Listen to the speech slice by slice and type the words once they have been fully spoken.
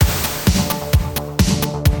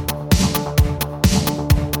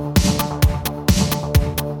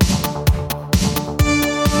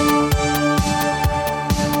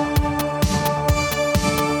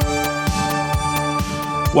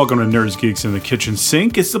Welcome to Nerds, Geeks, in the Kitchen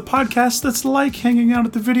Sink. It's the podcast that's like hanging out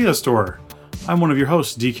at the video store. I'm one of your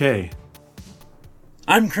hosts, DK.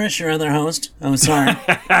 I'm Chris, your other host. Oh, sorry.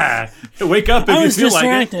 Wake up if you feel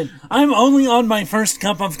like it. I'm only on my first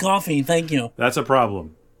cup of coffee. Thank you. That's a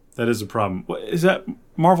problem. That is a problem. What, is that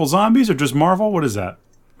Marvel Zombies or just Marvel? What is that?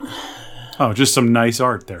 Oh, just some nice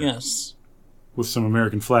art there. Yes. With some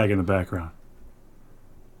American flag in the background.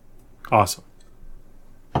 Awesome.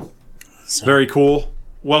 So. Very cool.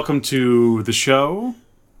 Welcome to the show.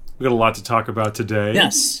 We got a lot to talk about today.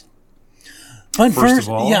 Yes. But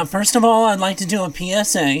first of all, I'd like to do a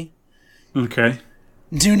PSA. Okay.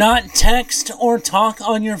 Do not text or talk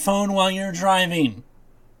on your phone while you're driving.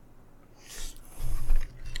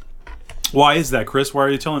 Why is that, Chris? Why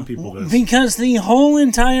are you telling people this? Because the whole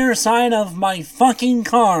entire side of my fucking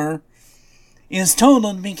car is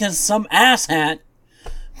totaled because some asshat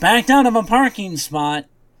backed out of a parking spot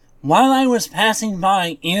while I was passing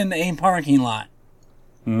by in a parking lot.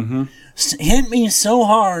 Mm-hmm. Hit me so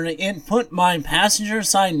hard, it put my passenger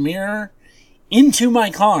side mirror into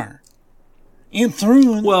my car. It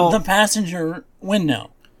through the passenger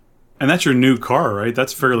window. And that's your new car, right?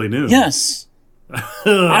 That's fairly new. Yes.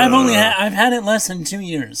 I've had it less than 2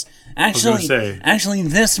 years. Actually,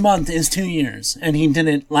 this month is 2 years, and he did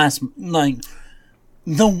it the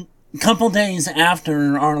couple days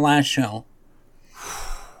after our last show.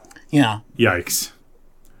 Yeah. Yikes.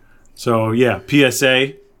 So, yeah,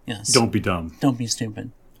 PSA. Yes. Don't be dumb. Don't be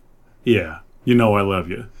stupid. Yeah. You know I love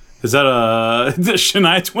you. Is that a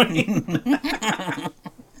Shania Twain?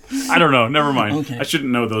 I don't know. Never mind. Okay. I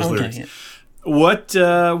shouldn't know those lyrics. Yeah.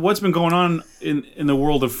 What's been going on in the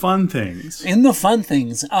world of fun things? In the fun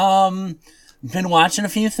things. Been watching a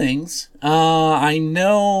few things. I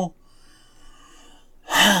know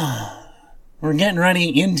we're getting ready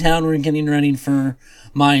in town. We're getting ready for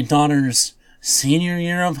my daughter's senior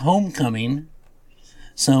year of homecoming.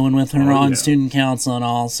 So, and with her on student council and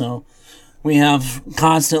all, so we have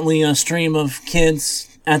constantly a stream of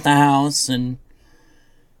kids at the house and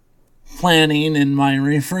planning, and my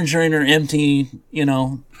refrigerator empty,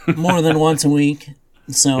 more than once a week.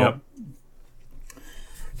 So, yep.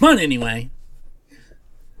 But anyway.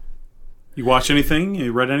 You watch anything?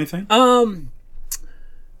 You read anything?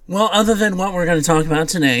 Well, other than what we're going to talk about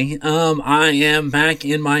today, I am back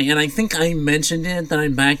in and I think I mentioned it, that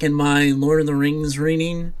I'm back in my Lord of the Rings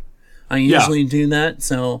reading. I usually do that,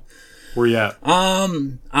 so. Where you at?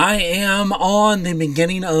 I am on the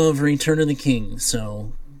beginning of Return of the King,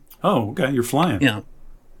 so. Oh, okay, you're flying. Yeah.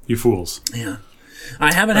 You fools. Yeah.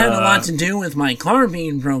 I haven't had a lot to do with my car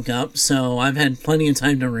being broke up, so I've had plenty of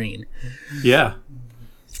time to read. Yeah.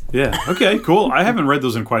 Yeah, okay, cool. I haven't read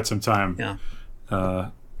those in quite some time. Yeah.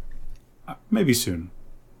 Maybe soon.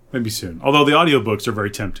 Although the audiobooks are very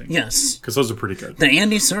tempting. Yes. Because those are pretty good. The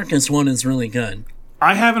Andy Serkis one is really good.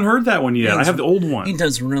 I haven't heard that one yet. I have the old one. He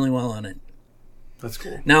does really well on it. That's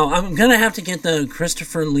cool. Now, I'm going to have to get the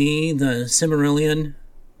Christopher Lee, the Silmarillion.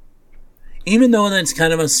 Even though that's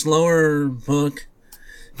kind of a slower book.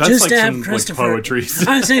 That's just like to have some Christopher, poetry.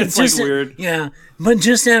 It's like weird. Yeah, but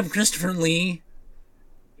just to have Christopher Lee,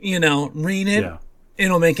 read it,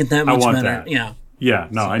 it'll make it that much better. That. Yeah. Yeah,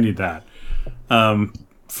 no, I need that.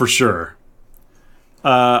 For sure.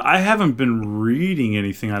 I haven't been reading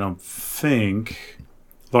anything, I don't think.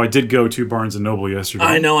 Though I did go to Barnes & Noble yesterday.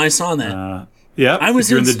 I know, I saw that. Yeah,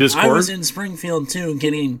 you're in the Discord. I was in Springfield, too,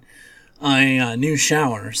 getting a new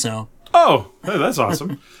shower, so. Oh, that's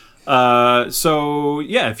awesome. So,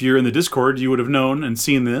 yeah, if you're in the Discord, you would have known and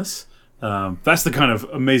seen this. That's the kind of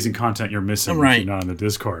amazing content you're missing if you're not on the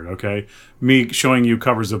Discord, okay? Me showing you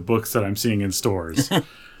covers of books that I'm seeing in stores.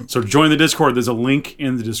 So join the Discord. There's a link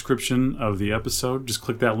in the description of the episode. Just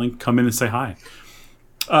click that link, come in and say hi.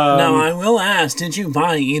 Now, I will ask, did you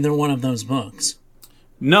buy either one of those books?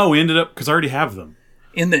 No, we ended up, because I already have them.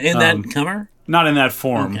 In that cover? Not in that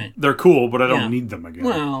form. Okay. They're cool, but I don't need them again.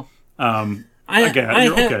 Well,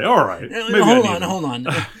 okay, all right. Maybe hold on.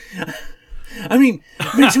 I mean,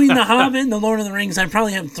 between The Hobbit and The Lord of the Rings, I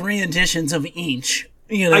probably have 3 editions of each.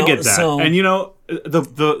 I get that. So, and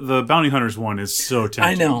the Bounty Hunters one is so tempting.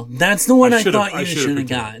 I know. That's the one I thought you should have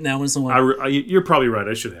got. That was the one. You're probably right.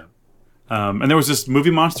 I should have. And there was this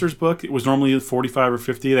Movie Monsters book. It was normally $45 or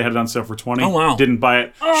 $50. They had it on sale for $20. Oh, wow. Didn't buy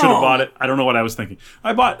it. Should have bought it. I don't know what I was thinking.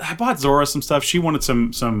 I bought Zora some stuff. She wanted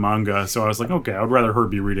some manga, so I was like, okay, I would rather her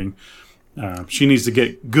be reading. She needs to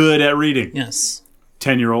get good at reading. Yes.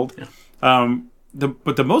 10-year-old. Yeah.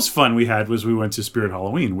 But the most fun we had was we went to Spirit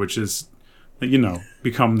Halloween, which is,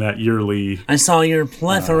 become that yearly. I saw your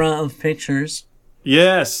plethora of pictures.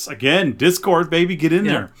 Yes. Again, Discord, baby, get in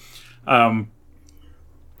there.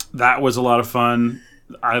 That was a lot of fun.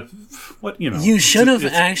 You should have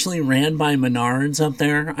actually ran by Menards up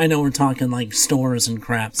there. I know we're talking like stores and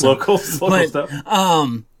crap. So, local stuff.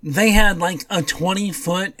 They had like a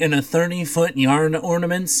 20-foot and a 30-foot yarn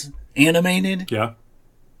ornaments animated. Yeah.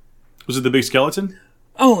 Was it the big skeleton?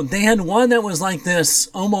 Oh, they had one that was like this,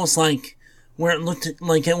 almost like where it looked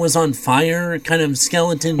like it was on fire, kind of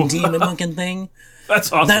skeleton demon looking thing.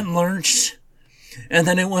 That's awesome. That lurched. And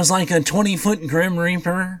then it was like a 20-foot Grim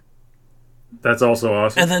Reaper. That's also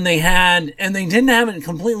awesome. And then they didn't have it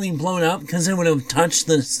completely blown up because it would have touched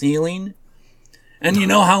the ceiling. And you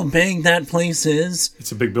know how big that place is?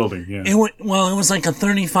 It's a big building, yeah. It was like a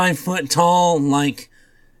 35-foot tall, like,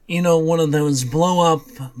 one of those blow-up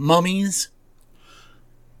mummies.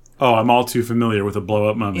 Oh, I'm all too familiar with a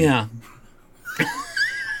blow-up mummy. Yeah.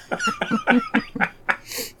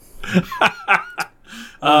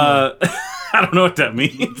 I don't know what that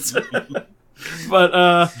means.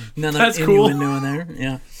 But that's cool. There.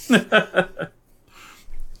 Yeah.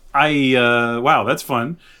 Wow, that's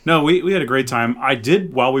fun. No, we had a great time. I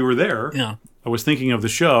did while we were there. Yeah. I was thinking of the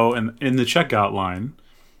show, and in the checkout line,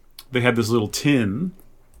 they had this little tin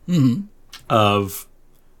of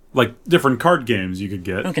like different card games you could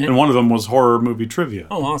get. Okay. And one of them was horror movie trivia.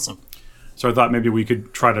 Oh, awesome. So I thought maybe we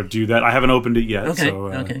could try to do that. I haven't opened it yet,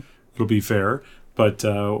 so it'll be fair. But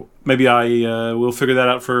maybe I will figure that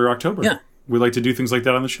out for October. Yeah. We like to do things like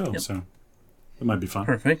that on the show, so it might be fun.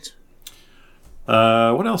 Perfect.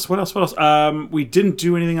 What else? We didn't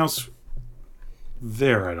do anything else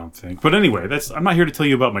there, I don't think. But anyway, I'm not here to tell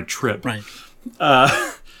you about my trip. Right.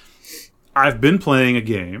 I've been playing a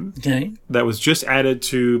game that was just added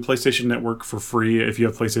to PlayStation Network for free if you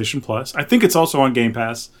have PlayStation Plus. I think it's also on Game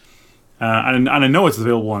Pass. And I know it's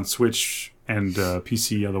available on Switch and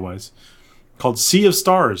PC otherwise. Called Sea of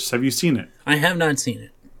Stars. Have you seen it? I have not seen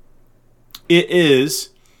it. It is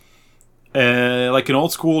like an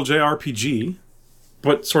old school JRPG,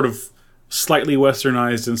 but sort of slightly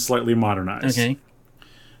westernized and slightly modernized. Okay.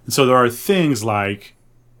 And so there are things like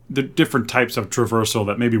the different types of traversal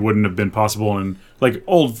that maybe wouldn't have been possible in like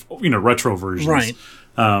old, retro versions. Right.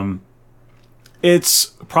 It's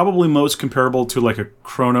probably most comparable to like a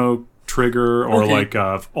Chrono Trigger or like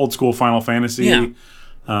old school Final Fantasy. Yeah.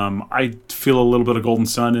 I feel a little bit of Golden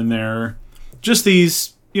Sun in there. Just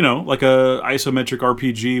these, like a isometric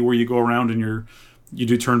RPG where you go around and you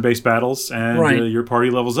do turn-based battles and your party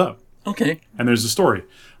levels up. Okay. And there's a story.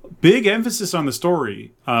 Big emphasis on the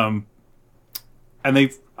story. And I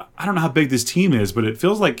don't know how big this team is, but it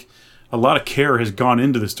feels like a lot of care has gone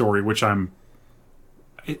into the story, which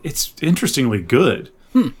it's interestingly good.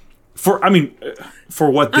 For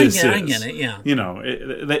what this is. I get it, yeah.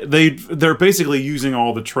 They're basically using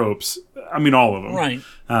all the tropes. I mean, all of them. Right.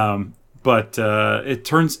 But it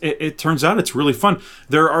turns out it's really fun.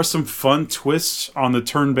 There are some fun twists on the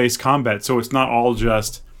turn-based combat, so it's not all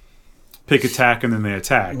just pick attack and then they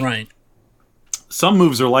attack. Right. Some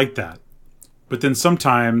moves are like that. But then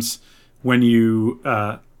sometimes when you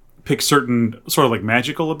pick certain sort of like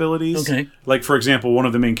magical abilities, like for example, one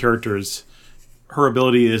of the main characters, her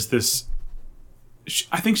ability is this,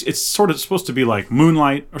 I think it's sort of supposed to be like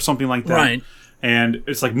moonlight or something like that. Right. And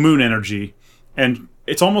it's like moon energy. And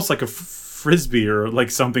it's almost like a frisbee or like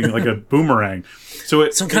something like a boomerang. So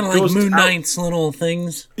kind of like Moon Knight's little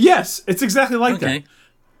things? Yes, it's exactly like that.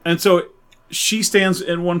 And so she stands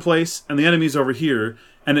in one place and the enemy's over here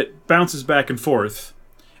and it bounces back and forth.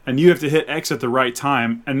 And you have to hit X at the right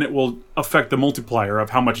time and it will affect the multiplier of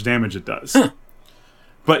how much damage it does. Huh.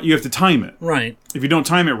 But you have to time it. Right. If you don't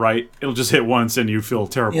time it right, it'll just hit once and you feel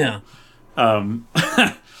terrible. Yeah.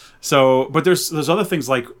 So, but there's other things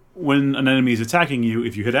like when an enemy is attacking you,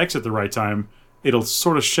 if you hit X at the right time, it'll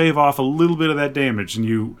sort of shave off a little bit of that damage and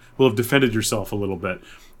you will have defended yourself a little bit.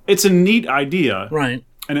 It's a neat idea. Right.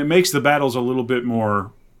 And it makes the battles a little bit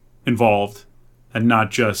more involved and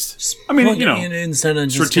not just, I mean, instead of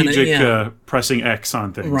just strategic pressing X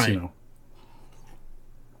on things, right.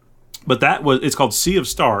 But it's called Sea of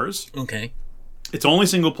Stars. Okay. It's only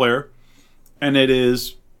single player, and it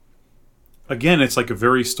is, again, it's like a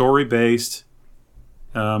very story-based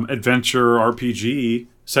adventure RPG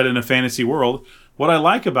set in a fantasy world. What I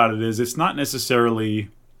like about it is it's not necessarily,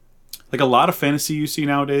 like a lot of fantasy you see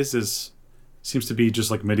nowadays seems to be just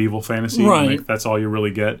like medieval fantasy. Right. Like that's all you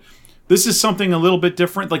really get. This is something a little bit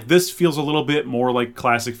different. Like this feels a little bit more like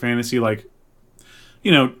classic fantasy, like,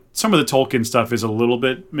 some of the Tolkien stuff is a little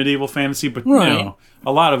bit medieval fantasy, but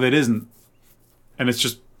a lot of it isn't. And it's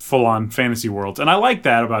just full-on fantasy worlds. And I like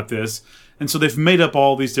that about this. And so they've made up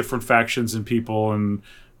all these different factions and people, and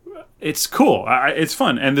it's cool. It's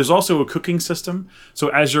fun. And there's also a cooking system. So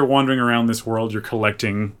as you're wandering around this world, you're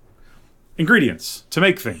collecting ingredients to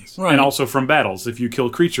make things. Right. And also from battles. If you kill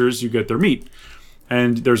creatures, you get their meat.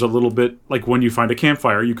 And there's a little bit, like when you find a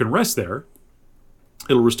campfire, you can rest there.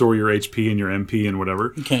 It'll restore your HP and your MP and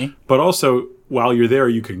whatever. Okay. But also, while you're there,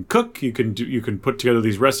 you can cook. You can put together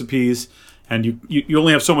these recipes, and you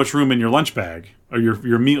only have so much room in your lunch bag or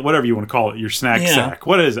your meal, whatever you want to call it, your snack sack.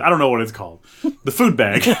 What is it? I don't know what it's called. The food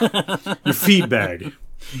bag, your feed bag,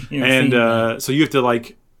 so you have to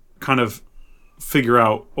like kind of figure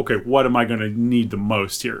out, okay, what am I going to need the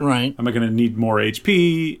most here? Right. Am I going to need more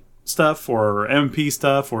HP stuff or MP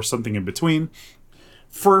stuff or something in between?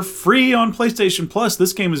 For free on PlayStation Plus,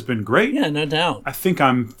 this game has been great. Yeah, no doubt. I think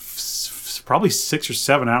I'm probably 6 or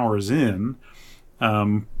 7 hours in.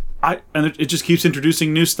 And it just keeps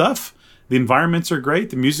introducing new stuff. The environments are great.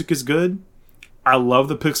 The music is good. I love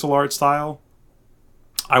the pixel art style.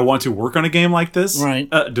 I want to work on a game like this. Right.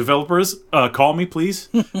 Developers, call me, please.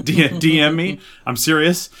 DM me. I'm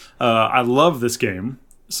serious. I love this game.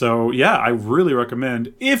 So, yeah, I really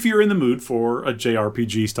recommend, if you're in the mood for a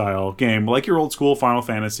JRPG-style game, like your old-school Final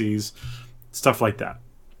Fantasies, stuff like that.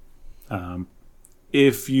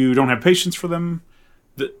 If you don't have patience for them,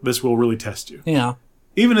 this will really test you. Yeah.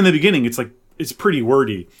 Even in the beginning, it's pretty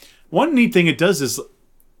wordy. One neat thing it does is,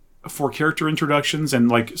 for character introductions and,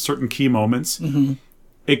 like, certain key moments,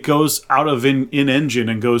 it goes out of in-engine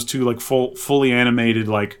and goes to, like, fully animated,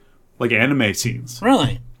 like anime scenes.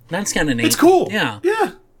 Really? That's kind of neat. It's cool. Yeah.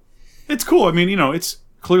 Yeah. It's cool. I mean, it's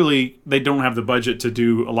clearly they don't have the budget to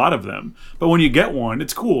do a lot of them. But when you get one,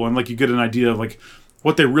 it's cool. And, like, you get an idea of, like,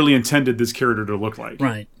 what they really intended this character to look like.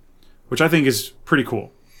 Right. Which I think is pretty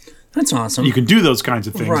cool. That's awesome. You can do those kinds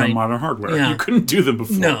of things Right. on modern hardware. Yeah. You couldn't do them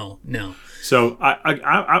before. No. So,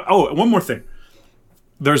 one more thing.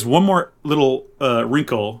 There's one more little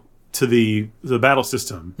wrinkle to the battle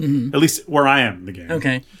system, at least where I am in the game.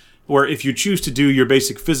 Okay. Where if you choose to do your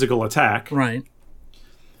basic physical attack, Right.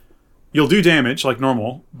 you'll do damage like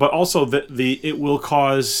normal, but also it will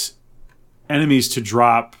cause enemies to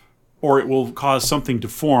drop, or it will cause something to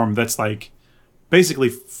form that's like basically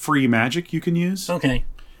free magic you can use. Okay.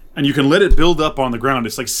 And you can let it build up on the ground.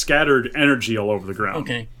 It's like scattered energy all over the ground.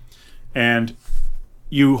 Okay. And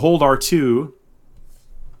you hold R2,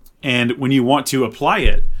 and when you want to apply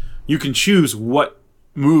it, you can choose what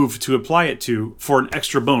move to apply it to for an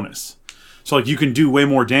extra bonus. So, like, you can do way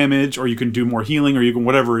more damage, or you can do more healing, or you can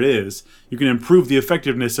whatever it is. You can improve the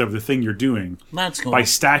effectiveness of the thing you're doing. That's cool. By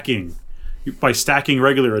stacking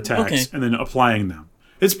regular attacks and then applying them.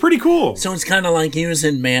 It's pretty cool. So it's kind of like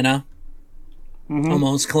using mana,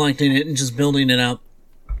 almost collecting it and just building it up.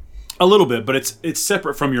 A little bit, but it's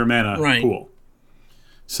separate from your mana pool.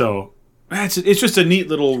 So it's just a neat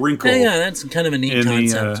little wrinkle. Yeah, that's kind of a neat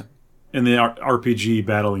concept. In the RPG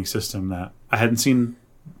battling system that I hadn't seen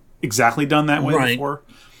exactly done that way before.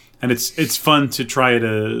 And it's fun to try to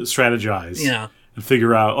strategize and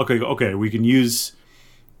figure out, okay, we can use...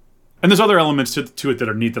 And there's other elements to it that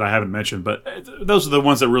are neat that I haven't mentioned, but those are the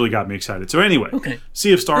ones that really got me excited. So anyway,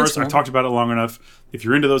 Sea of Stars, cool. I talked about it long enough. If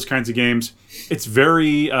you're into those kinds of games, it's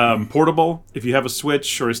very portable. If you have a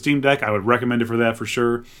Switch or a Steam Deck, I would recommend it for that for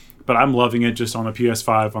sure. But I'm loving it just on the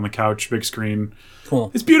PS5, on the couch, big screen.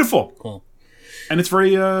 Cool. It's beautiful. Cool. And it's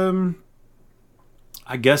very,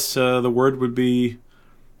 I guess the word would be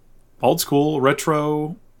old school,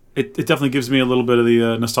 retro. It definitely gives me a little bit of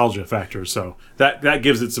the nostalgia factor, so that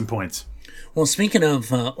gives it some points. Well, speaking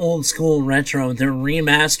of old school retro, they're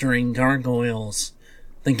remastering Gargoyles,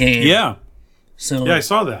 the game. Yeah. So yeah, I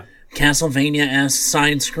saw that. Castlevania-esque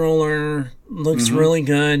side-scroller looks really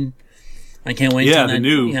good. I can't wait. Yeah, the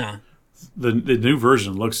new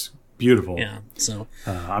version looks beautiful. Yeah, so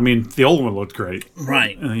I mean, the old one looked great,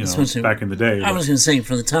 right? Back in the day. I was going to say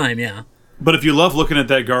for the time, yeah. But if you love looking at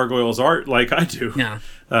that Gargoyles art like I do, yeah,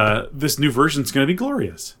 this new version's going to be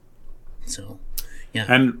glorious. So, yeah.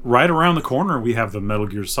 And right around the corner, we have the Metal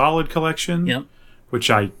Gear Solid collection, which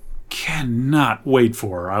I cannot wait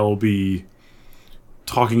for. I will be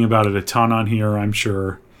talking about it a ton on here, I'm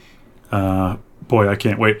sure. Boy, I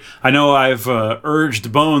can't wait. I know I've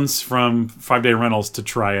urged Bones from 5 Day Rentals to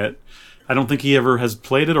try it. I don't think he ever has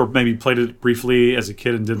played it, or maybe played it briefly as a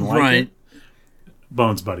kid and didn't like it.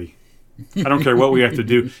 Bones, buddy. I don't care what we have to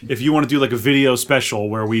do. If you want to do like a video special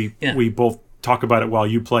where we both talk about it while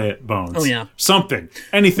you play it, Bones. Oh, yeah. Something.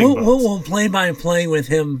 Anything, Bones. We'll play by play with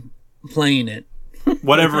him playing it.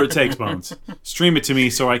 Whatever it takes, Bones. Stream it to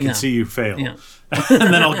me so I can see you fail. Yeah.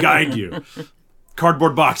 And then I'll guide you.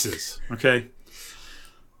 Cardboard boxes. Okay?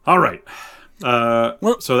 All right.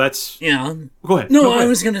 So that's... Yeah. Go ahead. No, go ahead. I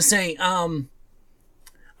was going to say, I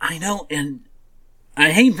know, and I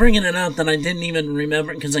hate bringing it up that I didn't even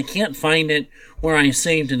remember because I can't find it where I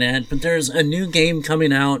saved it at, but there's a new game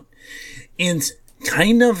coming out. It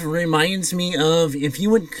kind of reminds me of if you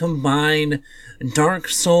would combine Dark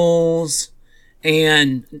Souls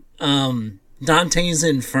and Dante's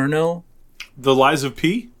Inferno. The Lies of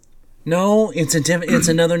P? No, it's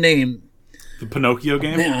another name. The Pinocchio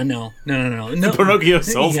game? Yeah, no. The Pinocchio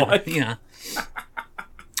Souls-like? Yeah.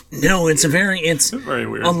 No, it's very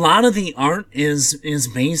weird. A lot of the art is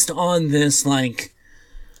based on this like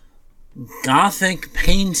gothic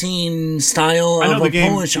painting style of a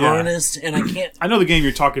Polish artist, and I can't. I know the game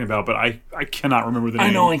you're talking about, but I cannot remember the name. I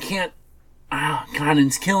know I can't. Oh God,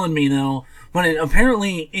 it's killing me though. But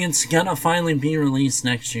apparently it's gonna finally be released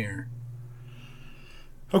next year.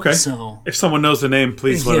 Okay. So if someone knows the name,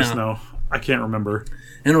 please let us know. I can't remember.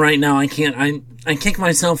 And right now I can't. I kick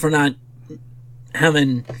myself for not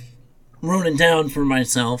having wrote it down for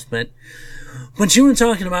myself, but you were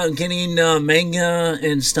talking about getting manga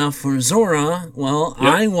and stuff for Zora. Well,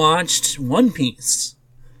 yep. I watched One Piece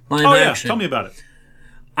live action. Tell me about it.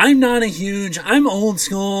 I'm old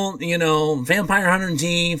school, Vampire Hunter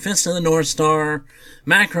D, Fist of the North Star,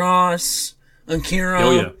 Macross, Akira.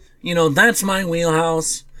 Oh, yeah. That's my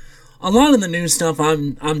wheelhouse. A lot of the new stuff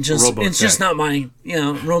I'm just Robotech. It's just not my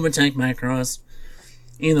Robotech, Macross.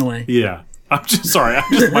 Either way. Yeah. I'm just sorry.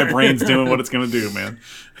 My brain's doing what it's going to do, man.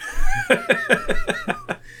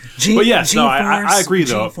 But yes, I agree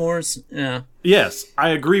though. G-Force, yeah. Yes, I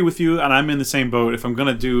agree with you, and I'm in the same boat. If I'm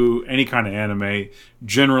going to do any kind of anime,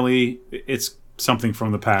 generally it's something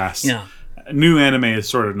from the past. Yeah. New anime is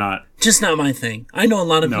sort of not... Just not my thing. I know a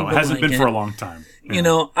lot of people it hasn't been for a long time.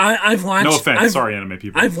 Yeah. I've watched... No offense, sorry anime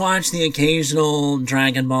people. I've watched the occasional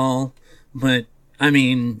Dragon Ball, but... I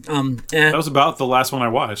mean, that was about the last one I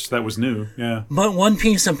watched. That was new, yeah. But One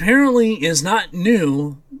Piece apparently is not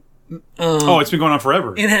new. It's been going on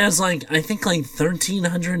forever. It has I think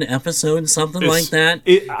 1,300 episodes, something like that.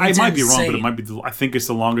 I might be wrong, but it might be. I think it's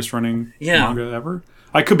the longest running manga ever.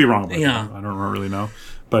 I could be wrong about that. I don't really know.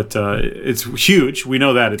 But it's huge. We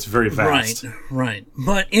know that. It's very vast. Right.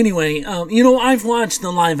 But anyway, I've watched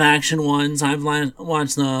the live action ones. I've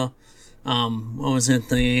watched the, what was it,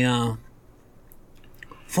 the...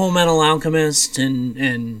 Full Metal Alchemist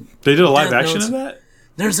and they did a live action of that?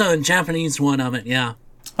 There's a Japanese one of it, yeah.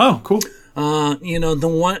 Oh, cool. The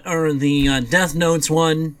one or the Death Notes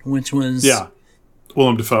one, which was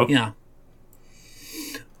Willem Dafoe. Yeah.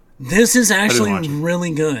 This is actually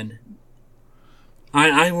really good.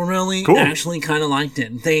 I really actually kind of liked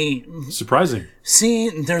it. Surprising. See,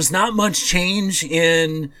 there's not much change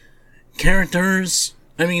in characters.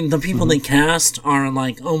 I mean, the people they cast are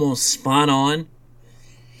almost spot on.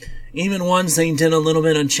 Even ones they did a little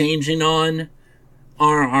bit of changing on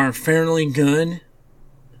are fairly good.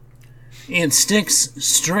 It sticks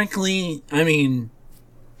strictly,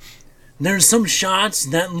 there's some shots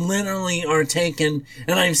that literally are taken,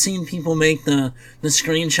 and I've seen people make the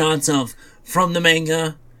screenshots of from the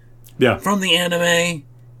manga, from the anime,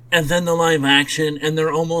 and then the live action, and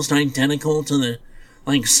they're almost identical to the,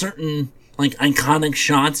 certain, iconic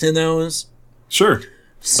shots in those. Sure.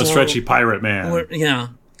 So, a stretchy pirate man. Yeah.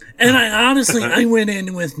 And I went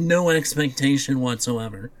in with no expectation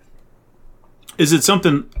whatsoever. Is it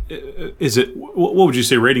something? What would you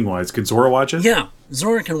say rating wise? Can Zora watch it? Yeah,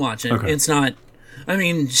 Zora can watch it. Okay. It's not.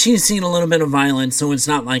 She's seen a little bit of violence, so it's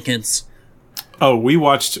not like it's. Oh, we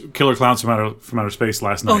watched Killer Clowns from Outer Space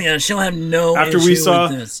last night. Oh yeah, she'll have no After issue with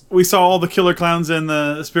this. We saw all the Killer Clowns in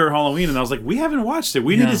the Spirit Halloween, and I was like, we haven't watched it.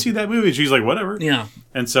 We need to see that movie. And she's like, whatever. Yeah.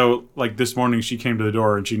 And so, this morning, she came to the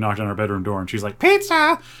door and she knocked on our bedroom door, and she's like,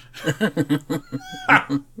 pizza.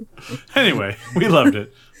 Anyway, we loved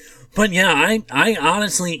it. But yeah, I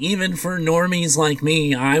honestly, even for normies like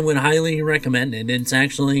me, I would highly recommend it. It's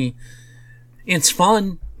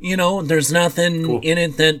fun. There's nothing in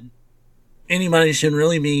it that anybody should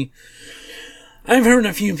really be. I've heard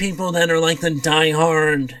a few people that are the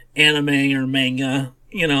diehard anime or manga,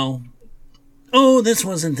 oh, this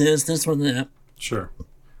wasn't that. Sure.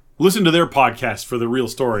 Listen to their podcast for the real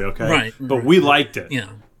story, okay? Right. But we liked it. Yeah.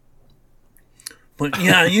 But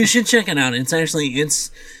yeah, you should check it out.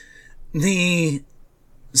 It's the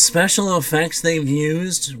special effects they've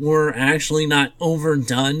used were actually not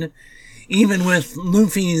overdone, even with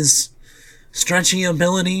Luffy's stretchy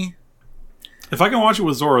ability. If I can watch it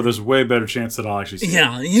with Zora, there's a way better chance that I'll actually see it.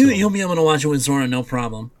 Yeah, you'll be able to watch it with Zora, no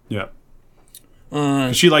problem. Yeah.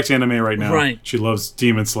 She likes anime right now. Right. She loves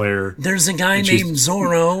Demon Slayer. There's a guy named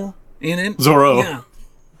Zoro in it. Zoro. Yeah.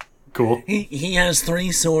 Cool. He has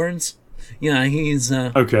 3 swords. Yeah, he's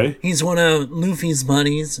okay. He's one of Luffy's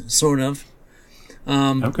buddies, sort of.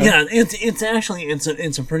 Okay. Yeah, it's actually it's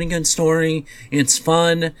a pretty good story. It's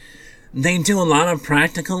fun. They do a lot of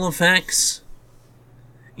practical effects.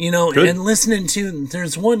 Good. And listening to,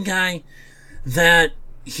 there's one guy that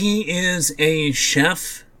he is a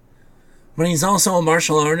chef, but he's also a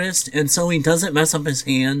martial artist, and so he doesn't mess up his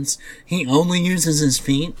hands. He only uses his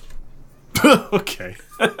feet. Okay.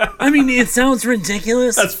 I mean, it sounds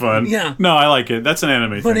ridiculous. That's fun. Yeah. No, I like it. That's an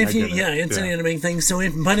anime But thing. if it's an anime thing. So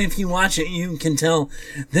if you watch it, you can tell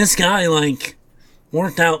this guy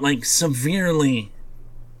worked out severely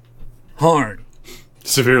hard.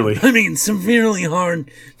 Severely. I mean, severely hard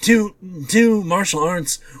to do martial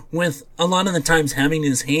arts with a lot of the times having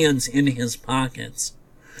his hands in his pockets.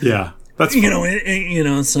 Yeah, that's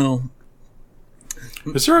fun. So.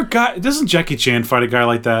 Is there a guy? Doesn't Jackie Chan fight a guy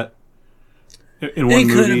like that in one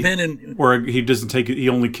movie? It could have been where he doesn't take it. He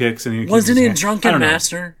only kicks and he wasn't it Drunken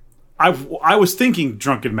Master? I was thinking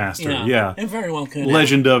Drunken Master. Yeah, it very well could.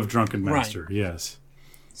 Legend of Drunken Master. Right. Yes.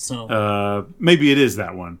 So maybe it is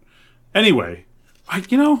that one. Anyway,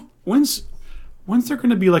 when's there going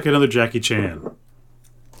to be another Jackie Chan?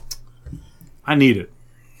 I need it.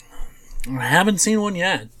 I haven't seen one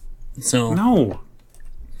yet. So no.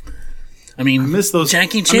 I mean, I miss those.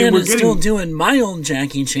 Jackie Chan is still doing my old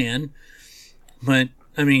Jackie Chan, but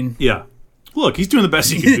I mean, yeah. Look, he's doing the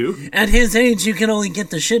best he can do. At his age, you can only get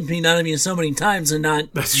the shit beat out of you so many times and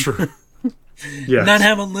not. That's true. Yeah. Not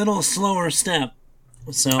have a little slower step.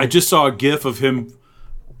 So I just saw a GIF of him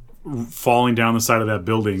falling down the side of that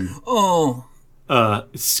building. Oh.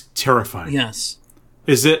 It's terrifying. Yes.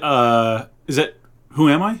 Is it Who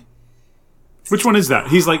Am I? Which one is that?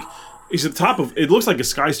 He's at the top of, it looks like a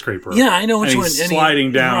skyscraper. Yeah, I know which one. He's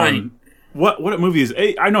sliding down. Right. What movie is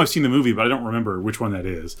it? I know I've seen the movie, but I don't remember which one that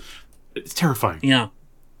is. It's terrifying. Yeah.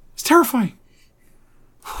 It's terrifying.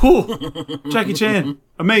 Whew. Jackie Chan.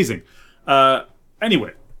 Amazing.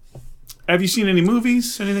 Anyway, have you seen any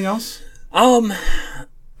movies? Anything else?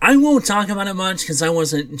 I won't talk about it much because I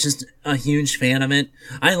wasn't just a huge fan of it.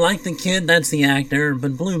 I like the kid, that's the actor,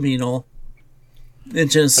 but Blue Beetle, it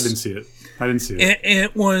just... I didn't see it.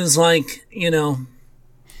 It was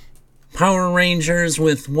Power Rangers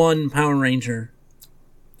with one Power Ranger.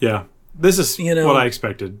 Yeah. This is what I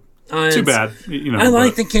expected. Too bad. I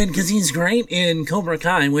like the kid because he's great in Cobra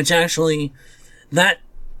Kai, which actually, that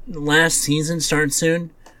last season starts soon.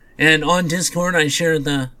 And on Discord, I shared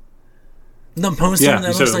the poster that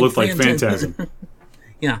looks said it looked like Phantasm.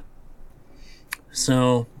 Yeah.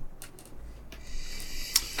 So...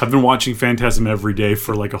 I've been watching Phantasm every day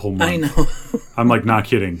for a whole month. I know. I'm not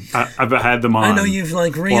kidding. I've had them on. I know you've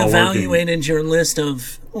reevaluated your list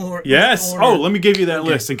of... Yes. Let me give you that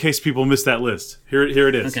list in case people missed that list. Here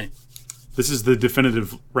it is. Okay. This is the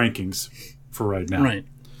definitive rankings for right now. Right.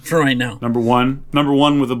 For right now. Number one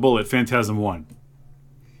with a bullet, Phantasm 1.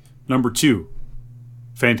 Number 2,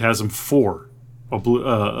 Phantasm 4,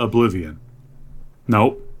 Oblivion.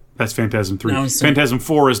 Nope, that's Phantasm 3. Phantasm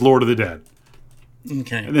 4 is Lord of the Dead.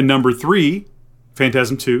 Okay. And then number 3,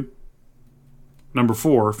 Phantasm 2. Number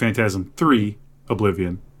 4, Phantasm 3,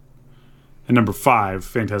 Oblivion. And number 5,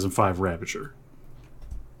 Phantasm 5, Ravager.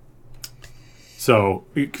 So,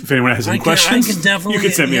 if anyone has any questions, I can definitely, you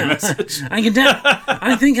can send me a message.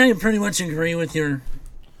 I think I pretty much agree with your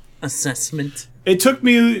assessment. It took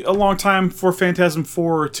me a long time for Phantasm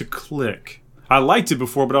 4 to click. I liked it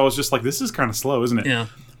before, but I was just like, this is kind of slow, isn't it? Yeah.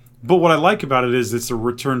 But what I like about it is it's a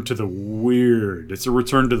return to the weird. It's a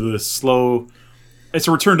return to the slow. It's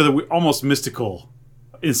a return to the almost mystical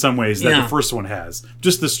in some ways that the first one has.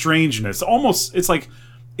 Just the strangeness. Almost, it's like,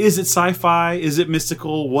 is it sci-fi? Is it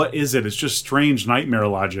mystical? What is it? It's just strange nightmare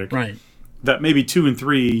logic. Right. That maybe 2 and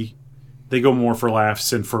 3, they go more for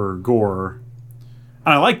laughs and for gore.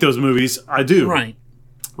 And I like those movies. I do. Right.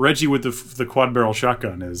 Reggie with the quad barrel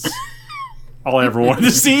shotgun is all I ever wanted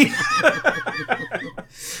to see.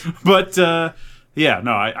 But,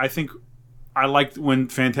 I think I like when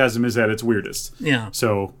Phantasm is at its weirdest. Yeah.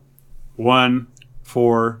 So, 1,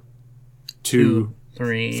 4, 2,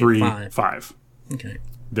 3, 5. Okay.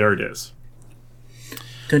 There it is.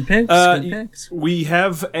 Good picks. We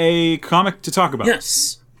have a comic to talk about.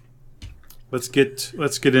 Yes. Let's get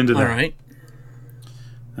into that. All right.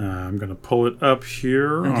 I'm going to pull it up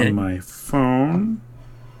here on my phone.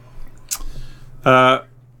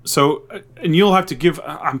 So, and you'll have to give.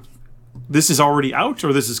 This is already out,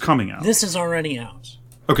 or this is coming out? This is already out.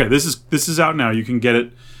 Okay, this is out now. You can get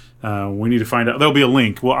it. We need to find out. There'll be a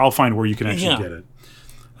link. Well, I'll find where you can actually get it.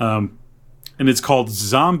 And it's called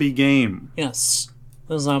Zombie Game. Yes,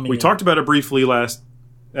 the Zombie We Game. talked about it briefly last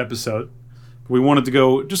episode. We wanted to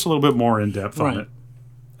go just a little bit more in depth on it.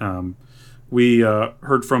 we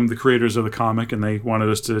heard from the creators of the comic, and they wanted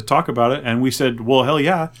us to talk about it. And we said, well, hell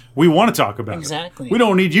yeah, we want to talk about it. Exactly. We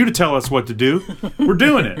don't need you to tell us what to do. We're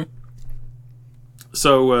doing it.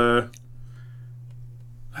 So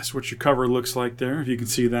that's what your cover looks like there, if you can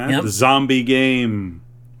see that. Yep. The zombie game.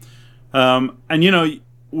 And,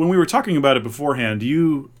 when we were talking about it beforehand,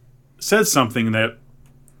 you said something that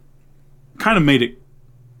kind of made it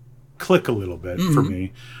click a little bit for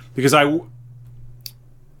me. Because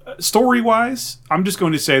story-wise, I'm just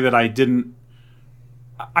going to say that I didn't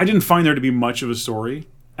find there to be much of a story,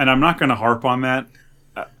 and I'm not going to harp on that.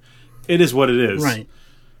 It is what it is. Right.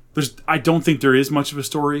 I don't think there is much of a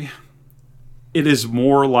story. It is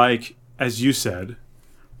more like, as you said,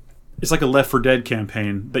 it's like a Left 4 Dead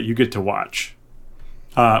campaign that you get to watch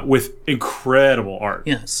with incredible art.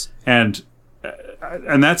 Yes. And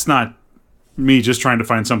that's not me just trying to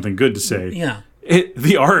find something good to say. Yeah.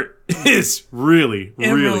 The art is really,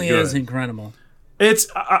 really good. It is incredible. It's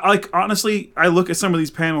like, honestly, I look at some of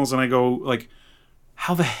these panels and I go, like,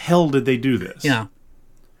 how the hell did they do this? Yeah.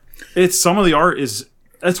 Some of the art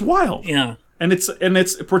it's wild. Yeah. And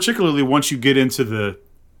it's particularly once you get into the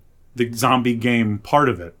zombie game part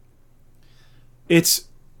of it. It's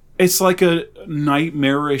like a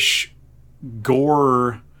nightmarish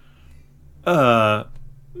gore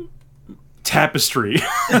tapestry.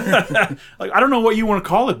 Like, I don't know what you want to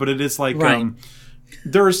call it, but it is like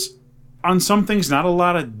there's on some things not a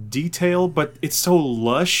lot of detail, but it's so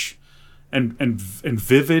lush and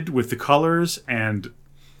vivid with the colors, and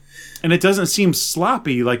it doesn't seem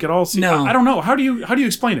sloppy. Like, it all seems, no. I don't know. How do you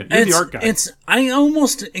explain it? You're the art guy. I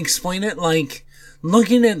almost explain it like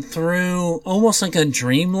looking it through almost like a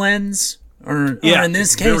dream lens, or in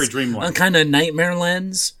this case, a kind of nightmare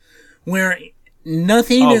lens, where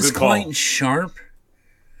nothing is quite sharp,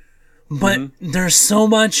 but there's so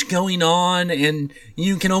much going on, and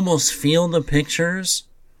you can almost feel the pictures.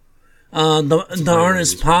 The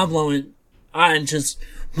artist Pablo, it just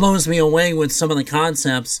blows me away with some of the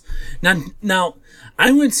concepts. Now,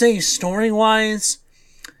 I would say story-wise,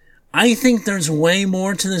 I think there's way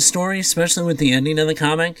more to the story, especially with the ending of the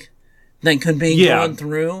comic, that could be gone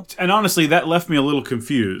through. And honestly, that left me a little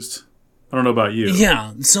confused. I don't know about you.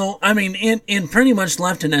 Yeah, so, I mean, it pretty much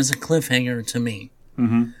left it as a cliffhanger to me.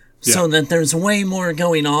 Mm-hmm. Yeah. So that there's way more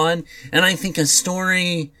going on, and I think a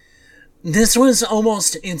story... This was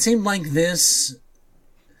almost... It seemed like this...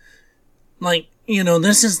 Like,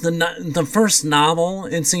 this is the first novel,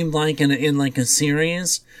 it seemed like, in like a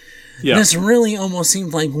series. Yeah. This really almost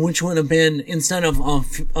seemed like which would have been, instead of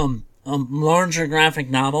a larger graphic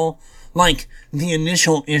novel, like the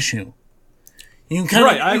initial issue. You kind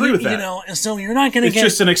of, I agree with that. So you're not going to get...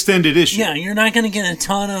 It's just an extended issue. Yeah, you're not going to get a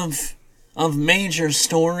ton of major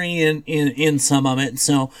story in some of it.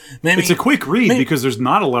 So maybe... It's a quick read because there's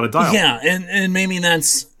not a lot of dialogue. Yeah, and maybe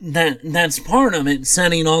that's part of it,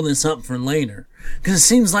 setting all this up for later. Because it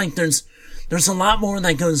seems like there's a lot more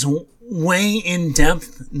that goes way in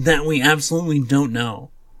depth that we absolutely don't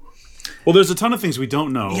know. Well, there's a ton of things we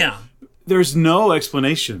don't know. Yeah. There's no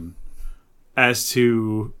explanation as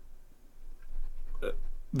to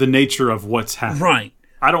the nature of what's happening. Right.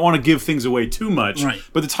 I don't want to give things away too much. Right.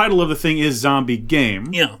 But the title of the thing is Zombie Game.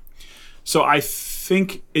 Yeah. So I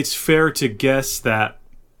think it's fair to guess that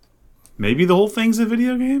maybe the whole thing's a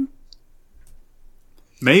video game?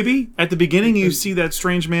 Maybe. At the beginning you see that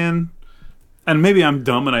strange man, and maybe I'm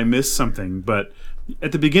dumb and I missed something, but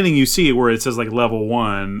at the beginning you see where it says like level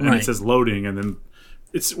 1 and it says loading, and then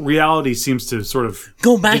its reality seems to sort of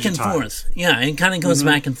go back and forth. Yeah, it kind of goes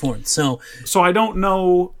back and forth. So I don't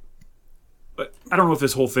know if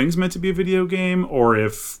this whole thing's meant to be a video game, or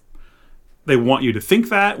if they want you to think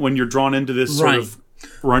that when you're drawn into this sort of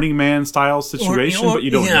Running Man style situation, but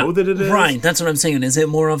you don't know that it is. Right, that's what I'm saying. Is it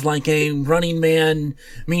more of like a Running Man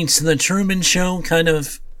meets the Truman Show kind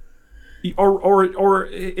of? Or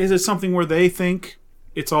is it something where they think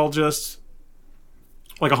it's all just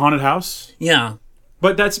like a haunted house? Yeah.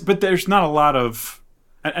 But there's not a lot of,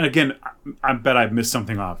 and again, I bet I've missed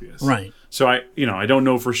something obvious. Right. So I don't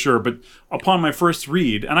know for sure, but upon my first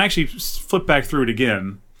read, and I actually flipped back through it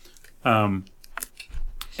again,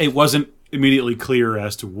 it wasn't immediately clear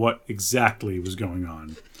as to what exactly was going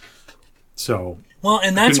on. So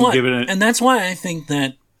and that's why I think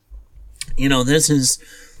that this is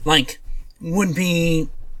like would be.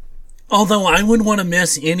 Although I wouldn't want to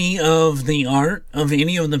miss any of the art of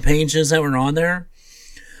any of the pages that were on there.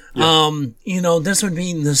 Yeah. This would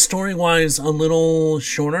be the story-wise a little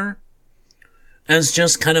shorter as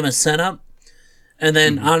just kind of a setup. And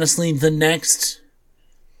then honestly, the next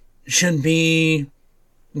should be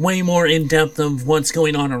way more in depth of what's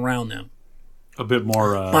going on around them. a bit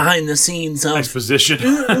more behind the scenes of exposition.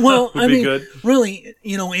 Well, I mean, good. really,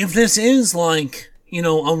 if this is like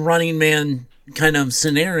a Running Man kind of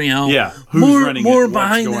scenario, who's running more it,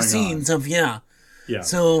 behind the scenes of Yeah.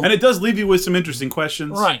 So, and it does leave you with some interesting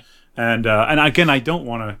questions, right? And again, I don't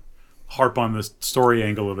want to harp on the story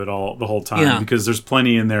angle of it all the whole time because there's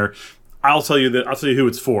plenty in there. I'll tell you who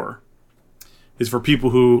it's for. It's for people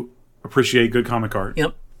who appreciate good comic art.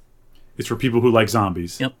 Yep. It's for people who like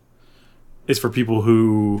zombies. Yep. It's for people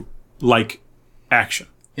who like action.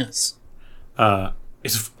 Yes. And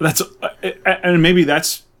maybe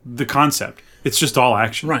that's the concept. It's just all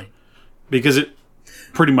action, right? Because it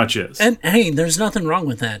pretty much is. And hey, there's nothing wrong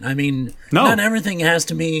with that. I mean, not everything has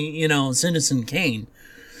to be, Citizen Kane.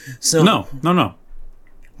 So no.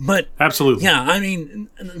 But absolutely, yeah. I mean,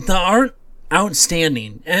 the art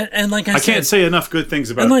outstanding, and like I said, can't say enough good things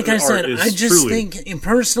about. And like I said, art I just think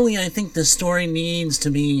personally, I think the story needs to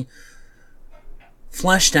be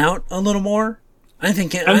fleshed out a little more. I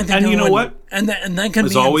think, and you know what, and that could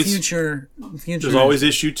be always, future. There's always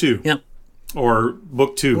issue 2. Yep. Or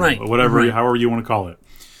book 2, right. or whatever, however you want to call it.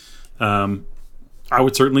 I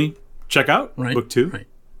would certainly check out book 2. Right.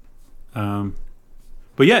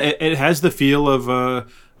 But yeah, it has the feel of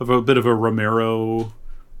a bit of a Romero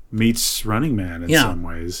meets Running Man in some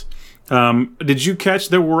ways. Did you catch?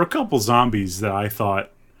 There were a couple zombies that I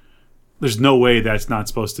thought, there's no way that's not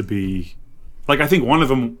supposed to be. Like, I think one of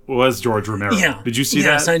them was George Romero. Yeah. Did you see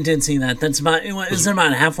that? Yes, I did see that. That's about. Is it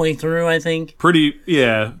about halfway through? I think. Pretty.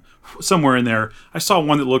 Yeah. Somewhere in there, I saw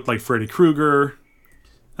one that looked like Freddy Krueger.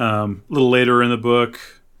 A little later in the book,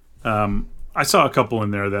 I saw a couple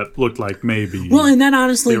in there that looked like maybe. Well, and that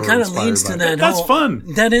honestly kind of leads to that. That's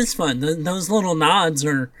fun. That is fun. Those little nods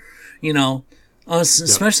are, us,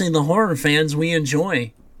 especially the horror fans, we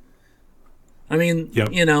enjoy. I mean,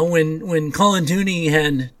 when Call of Duty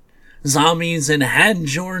had zombies and had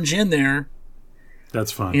George in there.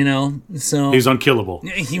 That's fun. So he was unkillable.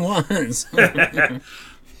 He was.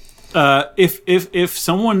 If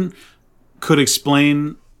someone could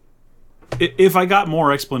explain, if I got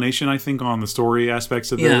more explanation, I think on the story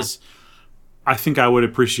aspects of this, I think I would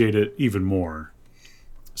appreciate it even more.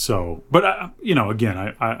 So, but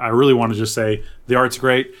again, I really want to just say the art's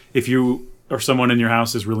great. If you or someone in your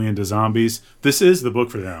house is really into zombies, this is the book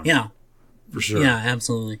for them. Yeah, for sure. Yeah,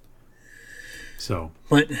 absolutely. So,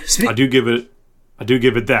 but I do give it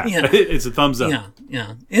that. Yeah. It's a thumbs up.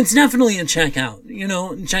 Yeah. It's definitely a check out.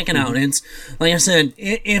 Check it out. It's, like I said,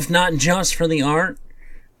 if not just for the art,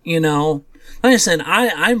 like I said,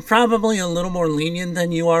 I'm probably a little more lenient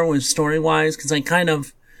than you are with story-wise, because I kind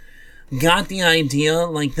of got the idea,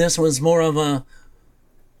 like this was more of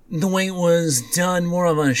the way it was done, more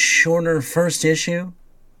of a shorter first issue.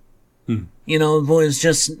 It was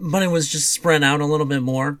just spread out a little bit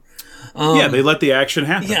more. They let the action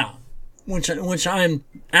happen. Yeah. Which I'm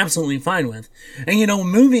absolutely fine with. And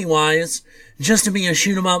movie wise, just to be a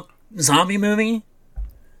shoot 'em up zombie movie,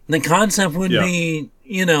 the concept would be,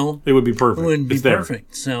 it would be perfect. It would be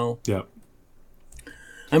perfect. So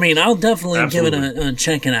I mean, I'll definitely give it a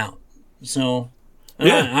check it out. So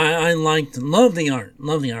I love the art.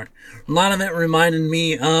 Love the art. A lot of it reminded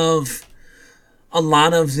me of a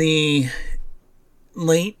lot of the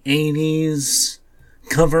late 80s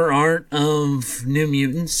cover art of New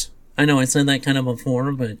Mutants. I know I said that kind of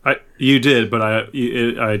before, but you did, but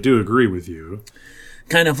I do agree with you.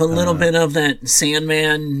 Kind of a little bit of that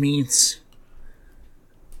Sandman meets,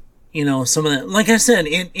 some of that. Like I said,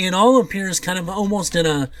 it all appears kind of almost in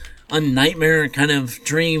a nightmare kind of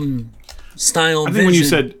dream style. I think when you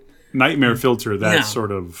said nightmare filter, that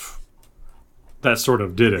sort of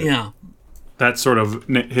did it. Yeah, that sort of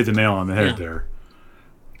hit the nail on the head there.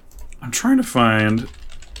 I'm trying to find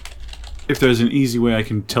if there's an easy way I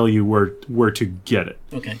can tell you where to get it.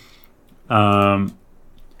 Okay.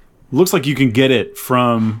 Looks like you can get it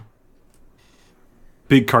from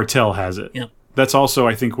Big Cartel has it. Yep. That's also,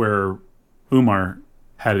 I think, where Umar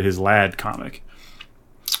had his Lad comic.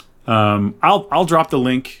 I'll drop the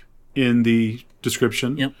link in the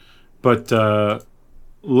description. Yep. But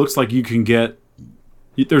looks like you can get.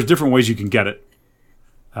 There's different ways you can get it.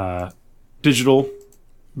 Digital.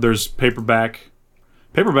 There's paperback.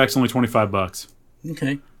 Paperback's only $25.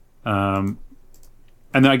 Okay. And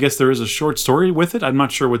then I guess there is a short story with it. I'm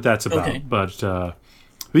not sure what that's about, but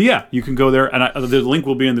yeah, you can go there, and the link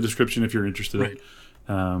will be in the description if you're interested. Right.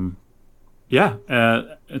 And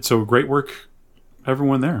so great work,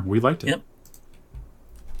 everyone there. We liked it. Yep.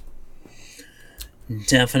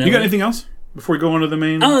 Definitely. You got anything else before we go on to the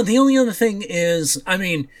main? The only other thing is, I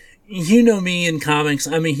mean, you know me in comics.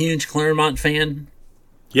 I'm a huge Claremont fan.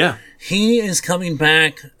 Yeah. He is coming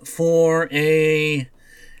back for a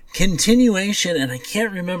continuation, and I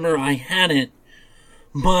can't remember, I had it,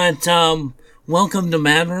 but Welcome to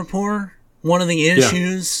Madripoor, one of the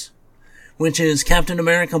issues, which is Captain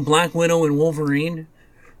America, Black Widow, and Wolverine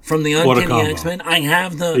from the Uncanny X-Men. I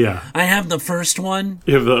have the first one.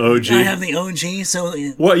 You have the OG? I have the OG. So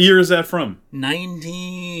what year is that from?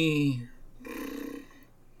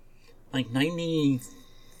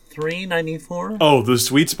 93, 94. Oh, the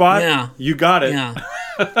sweet spot? Yeah. You got it. Yeah.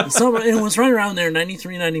 So it was right around there,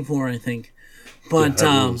 93, 94, I think. But,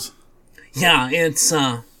 yeah, it's,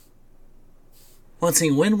 let's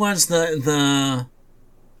see, when was the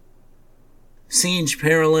Siege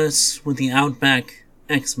Perilous with the Outback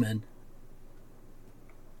X-Men?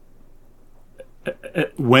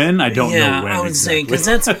 When? I don't know when. I would say, because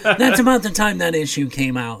that's about the time that issue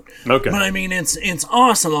came out. Okay. But I mean, it's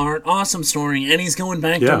awesome art, awesome story, and he's going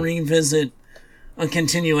back to revisit a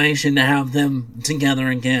continuation to have them together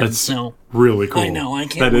again. That's really cool. I know, I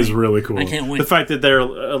can't That wait. is really cool. I can't wait. The fact that they're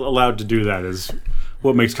allowed to do that is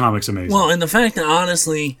what makes comics amazing. Well, and the fact that,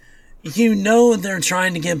 honestly, they're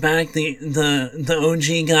trying to get back the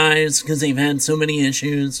OG guys because they've had so many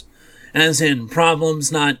issues, as in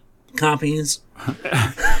problems, not copies.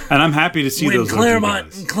 And I'm happy to see when those OG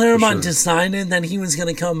guys. Claremont decided that he was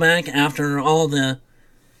going to come back after all the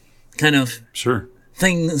kind of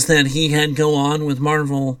things that he had go on with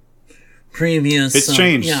Marvel previous. It's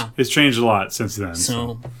changed. Yeah. It's changed a lot since then.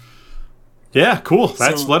 So. Yeah, cool.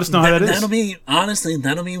 Let us know how that is. That'll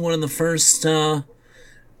be one of the first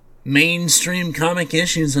mainstream comic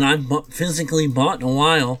issues that I've physically bought in a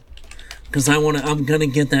while, because I'm gonna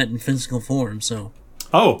get that in physical form. So.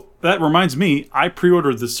 Oh, that reminds me. I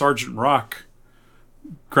pre-ordered the Sergeant Rock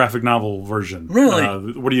graphic novel version. Really?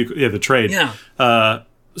 The trade. Yeah.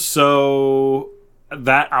 So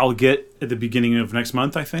that I'll get at the beginning of next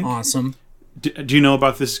month, I think. Awesome. Do you know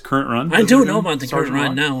about this current run? I don't know about the current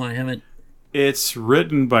run. No, I haven't. It's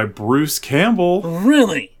written by Bruce Campbell.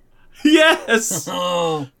 Really? Yes.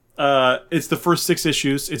 Oh. It's the first 6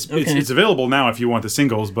 issues. It's available now if you want the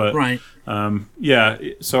singles, but right. Yeah.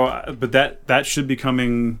 So, but that should be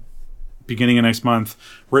coming beginning of next month.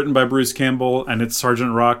 Written by Bruce Campbell, and it's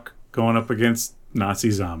Sergeant Rock going up against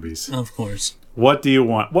Nazi zombies. Of course. What do you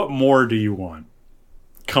want? What more do you want?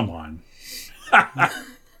 Come on.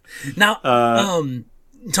 Now,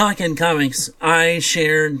 talking comics, I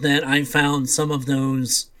shared that I found some of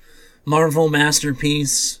those Marvel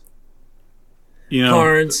Masterpiece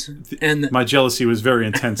cards, and my jealousy was very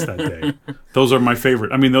intense that day. Those are my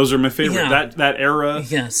favorite. I mean, those are my favorite. Yeah. That era.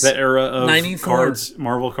 Yes. That era of 94. cards,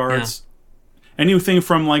 Marvel cards. Yeah. Anything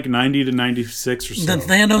from like 90 to 96 or so. The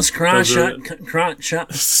Thanos crotch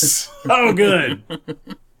shot. So good.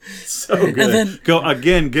 So good. And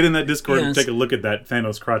then, get in that Discord and take a look at that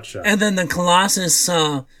Thanos crotch shot. And then the Colossus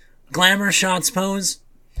glamour shots pose.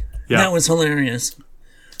 Yeah. That was hilarious.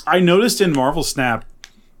 I noticed in Marvel Snap,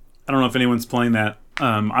 I don't know if anyone's playing that.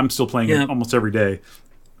 I'm still playing it almost every day.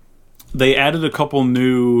 They added a couple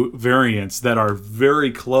new variants that are very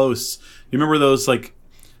close. You remember those like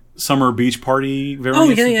summer beach party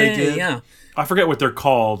variants that they did? Yeah. I forget what they're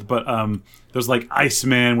called, but there's like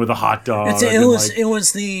Iceman with a hot dog. It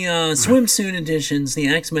was the swimsuit editions, the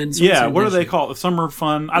X-Men swimsuit Yeah, what edition. are they called? Summer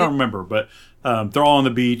fun? I don't remember, but they're all on the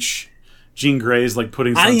beach. Jean Grey's like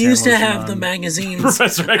putting suntan I used to lotion have on. the magazines.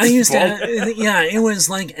 Professor X. I used to it was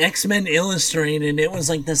like X-Men Illustrated. It was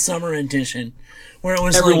like the summer edition, where it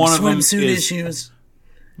was Every like one of them swimsuit is issues.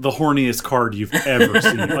 The horniest card you've ever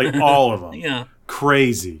seen. Like all of them. Yeah.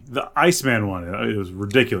 Crazy. The Iceman one, it was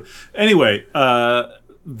ridiculous. Anyway,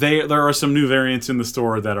 there are some new variants in the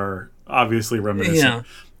store that are obviously reminiscent.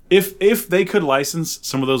 Yeah. If they could license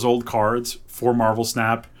some of those old cards for Marvel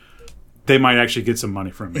Snap, they might actually get some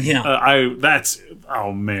money from me. Yeah. That's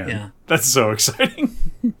so exciting.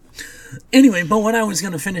 Anyway, but what I was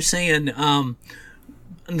going to finish saying, the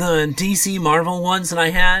DC Marvel ones that I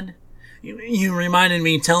had, you reminded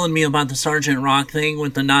me, telling me about the Sergeant Rock thing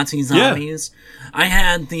with the Nazi zombies. Yeah. I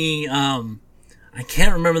had the, I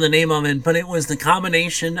can't remember the name of it, but it was the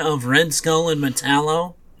combination of Red Skull and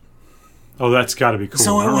Metallo. Oh, that's got to be cool.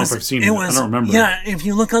 So I don't know if I've seen it. I don't remember. Yeah, if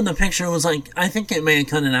you look on the picture, it was like, I think it may have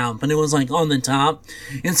cut it out, but it was like on the top.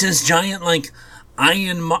 It's this giant, like,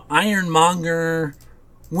 ironmonger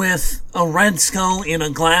with a Red Skull in a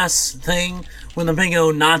glass thing with a big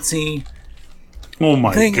old Nazi Oh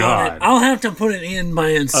my thing god! on it. I'll have to put it in by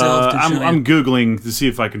itself. I'm googling to see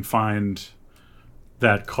if I can find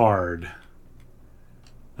that card.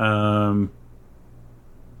 No,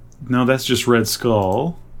 that's just Red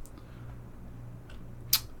Skull.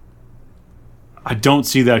 I don't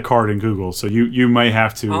see that card in Google, so you may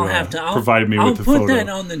have to, provide me with the photo. I'll put that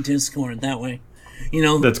on the Discord that way.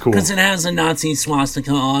 That's cool because it has a Nazi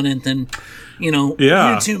swastika on it. Then,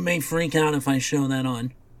 YouTube may freak out if I show that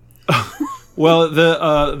on. Well,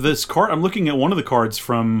 this card, I'm looking at one of the cards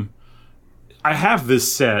from. I have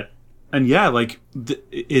this set, and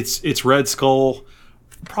it's Red Skull.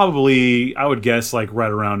 Probably, I would guess, like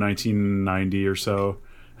right around 1990 or so,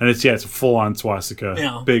 and it's a full-on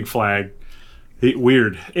swastika, big flag.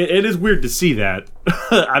 Weird. It is weird to see that.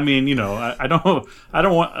 I mean, I don't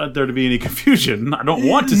want there to be any confusion. I don't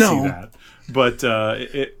want to see that, but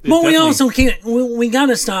we also can't. We got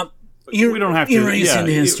to stop. We don't have to erasing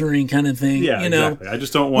history, kind of thing. Yeah, exactly. I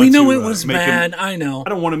just don't want. We know it was bad. I know. I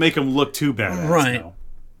don't want to make him look too bad. Right. No.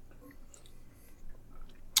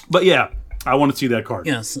 But yeah, I want to see that card.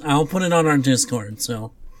 Yes, I'll put it on our Discord.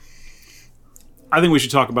 So I think we should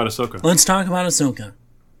talk about Ahsoka. Let's talk about Ahsoka.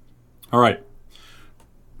 All right.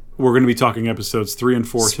 We're going to be talking episodes 3 and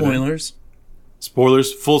 4 Spoilers. Today.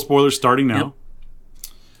 Spoilers. Full spoilers starting now.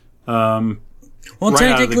 Yep. Well,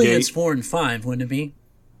 technically it's 4 and 5, wouldn't it be?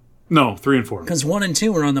 No, 3 and 4. Because 1 and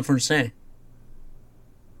 2 were on the first day.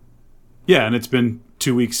 Yeah, and it's been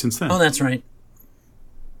 2 weeks since then. Oh, that's right.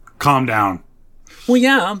 Calm down. Well,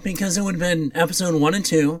 yeah, because it would have been episode 1 and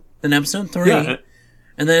 2, then episode 3,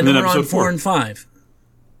 and then we're on 4 and 5.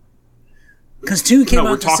 Because 2 came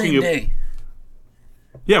out the same day.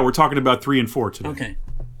 Yeah, we're talking about 3 and 4 today. Okay.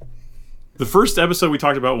 The first episode we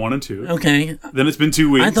talked about 1 and 2. Okay. Then it's been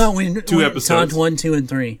 2 weeks. I thought we episodes. talked 1, 2, and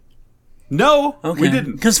 3. No, we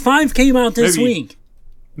didn't. Because 5 came out this week.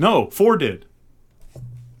 No, 4 did.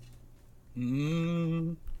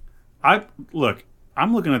 I'm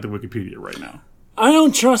looking at the Wikipedia right now. I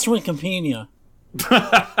don't trust Wikipedia.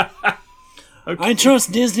 I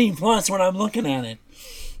trust Disney Plus when I'm looking at it.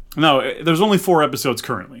 No, there's only 4 episodes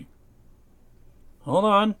currently. Hold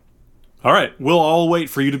on. All right, we'll all wait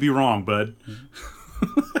for you to be wrong, bud.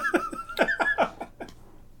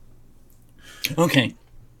 Okay.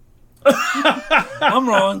 I'm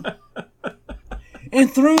wrong.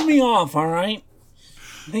 It threw me off, all right?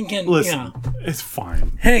 Thinking, listen, it's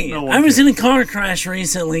fine. Hey, I was in a car crash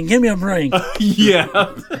recently. Give me a break.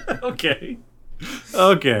 Yeah. Okay.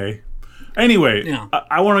 Anyway,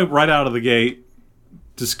 I want to, right out of the gate,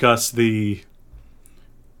 discuss the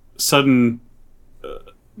sudden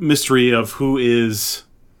mystery of who is...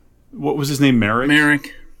 What was his name?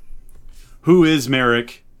 Merrick? Who is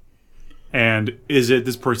Merrick? And is it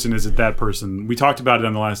this person? Is it that person? We talked about it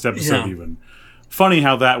on the last episode even. Funny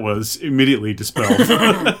how that was immediately dispelled.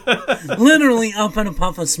 Literally up in a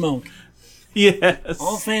puff of smoke. Yes.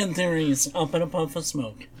 All fan theories up in a puff of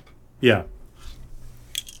smoke. Yeah.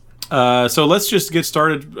 So let's just get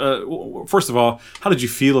started. First of all, how did you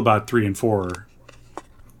feel about 3 and 4?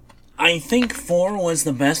 I think 4 was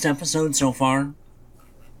the best episode so far.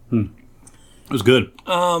 It was good.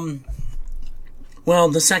 Well,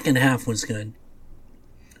 the second half was good.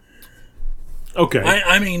 Okay.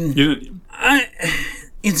 I mean,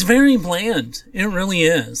 it's very bland. It really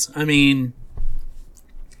is. I mean,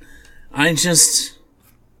 I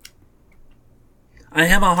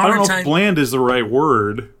have a hard time. I don't know if bland is the right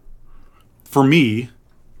word for me.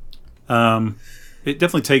 It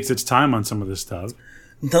definitely takes its time on some of this stuff.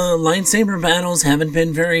 The lightsaber battles haven't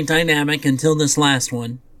been very dynamic until this last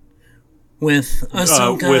one. With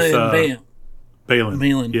Ahsoka and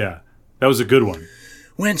Balin. Yeah. That was a good one.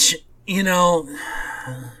 Which,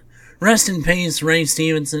 rest in peace, Ray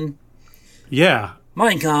Stevenson. Yeah.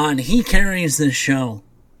 My God, he carries this show.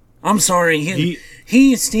 I'm sorry.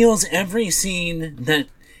 He steals every scene that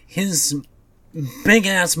his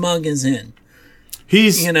big-ass mug is in.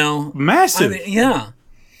 He's massive. I mean, yeah.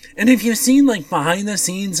 And if you've seen, behind the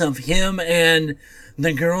scenes of him and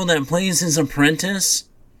the girl that plays his apprentice...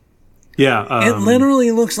 Yeah. It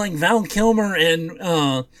literally looks like Val Kilmer and,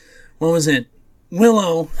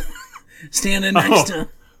 Willow standing next to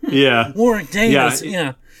Warwick Davis.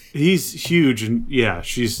 Yeah. He's huge, and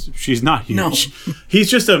she's not huge. No.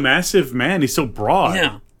 He's just a massive man. He's so broad.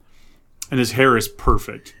 Yeah. And his hair is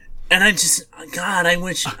perfect. And I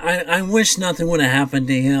wish nothing would have happened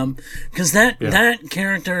to him. Because that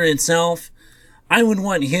character itself, I would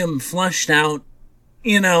want him fleshed out,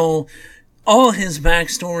 all his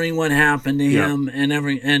backstory, what happened to him, and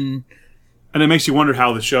it makes you wonder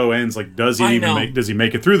how the show ends. Does he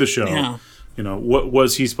make it through the show? Yeah. What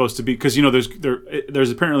was he supposed to be? Because there's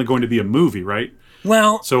apparently going to be a movie, right?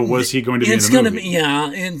 Well, so was he going to be in the movie? It's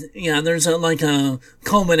going to be, there's a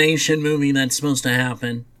culmination movie that's supposed to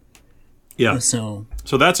happen. Yeah. So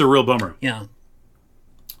that's a real bummer. Yeah.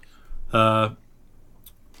 But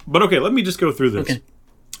okay, let me just go through this. Okay.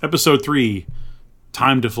 Episode 3,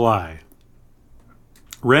 Time to fly.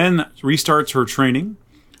 Ren restarts her training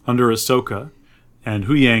under Ahsoka and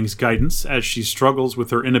Huyang's guidance as she struggles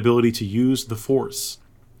with her inability to use the Force.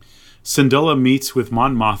 Syndulla meets with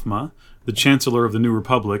Mon Mothma, the Chancellor of the New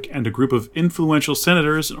Republic, and a group of influential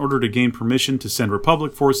senators in order to gain permission to send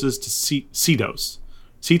Republic forces to Cetos.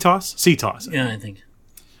 Cetos? Cetos. Yeah, I think.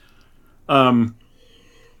 I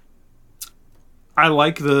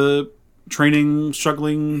like the training,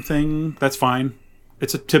 struggling thing. That's fine.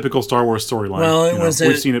 It's a typical Star Wars storyline. Well,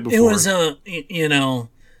 we've seen it before. It was a,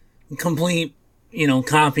 complete,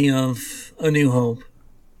 copy of A New Hope.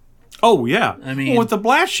 Oh, yeah. I mean, with the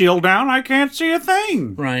blast shield down, I can't see a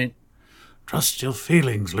thing. Right. Trust your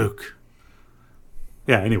feelings, Luke.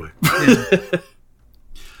 Yeah, anyway. Yeah.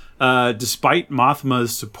 Despite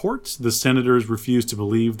Mothma's support, the senators refuse to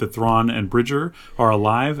believe that Thrawn and Bridger are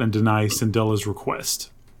alive and deny Syndulla's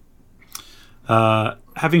request.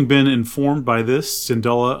 Having been informed by this,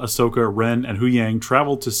 Syndulla, Ahsoka, Ren, and Huyang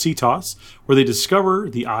travel to Cetos, where they discover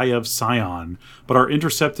the Eye of Sion, but are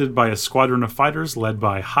intercepted by a squadron of fighters led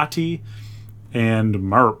by Hati and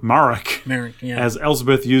Marek, yeah. as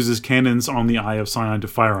Elsbeth uses cannons on the Eye of Sion to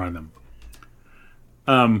fire on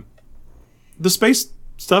them. The space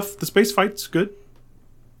stuff, the space fight's good.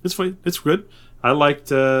 It's good. I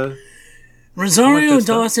liked... Rosario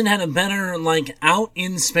Dawson had a better, out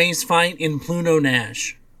in space fight in Pluto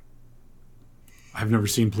Nash. I've never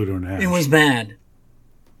seen Pluto Nash. It was bad.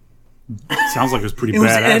 Sounds like it was pretty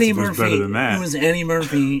badass. It was better than that. It was Eddie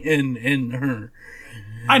Murphy and her.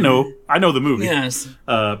 I know the movie. Yes.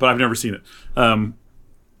 But I've never seen it.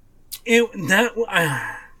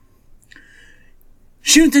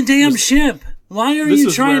 Shoot the damn ship. Why are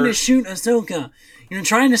you trying to shoot Ahsoka? You're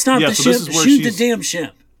trying to stop the ship. Shoot the damn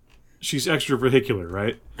ship. She's extravehicular,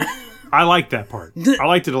 right? I liked that part. I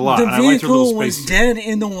liked it a lot. The vehicle was space dead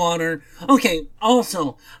in the water. Okay,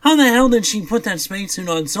 also, how the hell did she put that spacesuit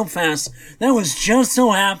on so fast? That was just so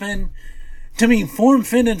happened to be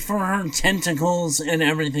form-fitted for her tentacles and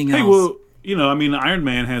everything else. Hey, well, Iron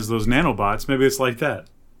Man has those nanobots. Maybe it's like that.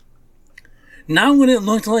 Not when it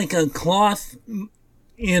looked like a cloth,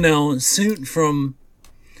 suit from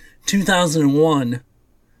 2001.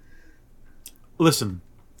 Listen,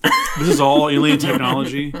 this is all alien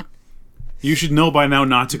technology. You should know by now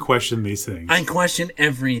not to question these things. I question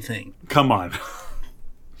everything. Come on.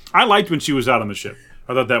 I liked when she was out on the ship.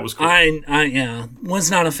 I thought that was cool. I was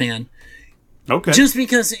not a fan. Okay. Just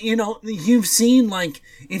because, you've seen,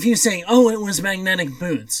 if you say, oh, it was magnetic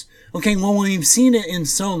boots. Okay, well, we've seen it in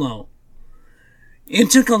Solo. It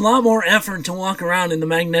took a lot more effort to walk around in the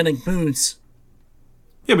magnetic boots.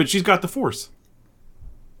 Yeah, but she's got the Force.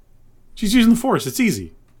 She's using the Force. It's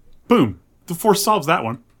easy. Boom. The Force solves that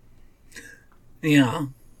one. Yeah.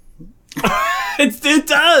 It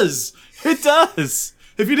does. It does.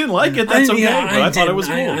 If you didn't like it, that's okay. But I thought it was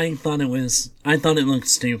cool. I thought it looked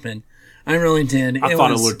stupid. I really did. I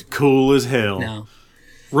thought it looked cool as hell. No.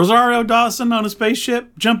 Rosario Dawson on a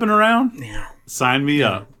spaceship jumping around? Yeah. Sign me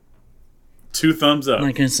up. 2 thumbs up.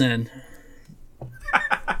 Like I said.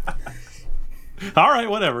 All right,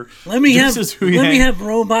 whatever. Let me have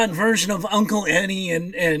robot version of Uncle Eddie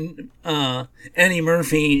and Eddie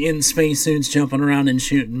Murphy in spacesuits jumping around and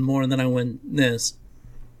shooting more than I would this.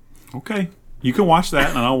 Okay. You can watch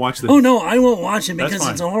that, and I'll watch this. Oh, no, I won't watch it because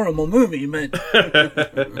it's a horrible movie, but...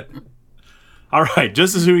 All right,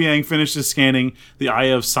 just as Huyang finishes scanning the Eye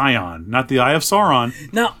of Sion, not the Eye of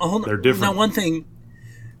Sauron. Now, hold on. They're different. Now, one thing.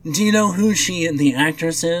 Do you know who the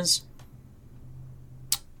actress is?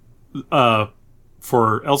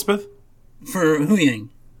 For Elspeth? For Huyang.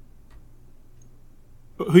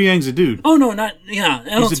 Huyang's a dude. Oh, no, not... Yeah,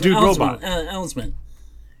 he's a dude robot. Elsbeth.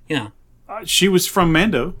 Yeah. She was from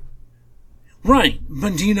Mando. Right,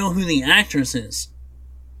 but do you know who the actress is?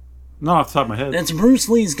 Not off the top of my head. That's Bruce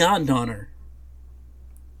Lee's goddaughter.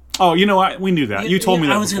 Oh, you know what? We knew that. You told me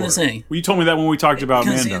that I was going to say. You told me that when we talked about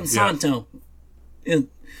Mando. Because in Santo,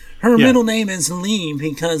 her middle name is Lee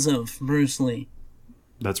because of Bruce Lee.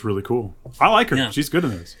 That's really cool. I like her. Yeah. She's good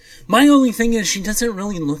in this. My only thing is she doesn't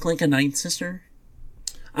really look like a Night Sister.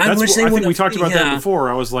 I think we talked about that before.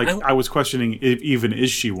 I was I was questioning if even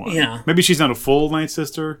is she one. Yeah. Maybe she's not a full Night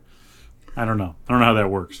Sister. I don't know. I don't know how that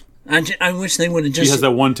works. I wish they would have just... She has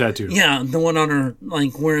that one tattoo. Yeah, the one on her,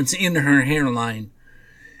 where it's in her hairline.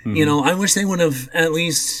 Mm-hmm. I wish they would have at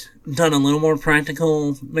least done a little more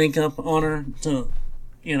practical makeup on her to,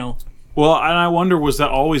 Well, and I wonder, was that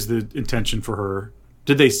always the intention for her?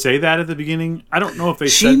 Did they say that at the beginning? I don't know if they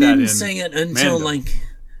said that in She didn't say it until, Mando.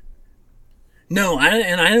 No,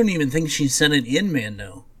 I don't even think she said it in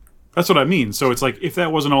Mando. That's what I mean. So it's if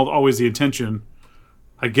that wasn't always the intention,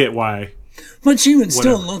 I get why But she would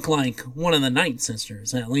still look like one of the Night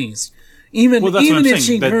Sisters, at least. Even if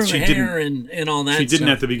she grew hair and all that. She didn't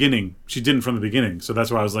stuff. at the beginning. She didn't from the beginning. So that's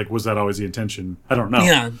why I was like, was that always the intention? I don't know.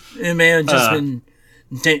 Yeah, it may have just been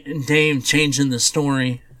Dave changing the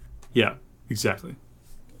story. Yeah, exactly.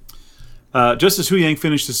 Just as Hu Yang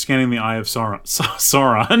finishes scanning the Eye of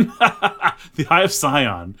Sauron, the Eye of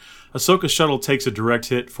Sion, Ahsoka's shuttle takes a direct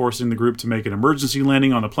hit, forcing the group to make an emergency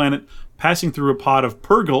landing on the planet, passing through a pod of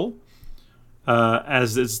Purgle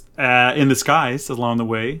as is in the skies along the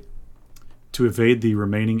way to evade the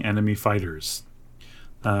remaining enemy fighters.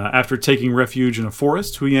 After taking refuge in a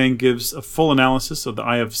forest, Hu Yang gives a full analysis of the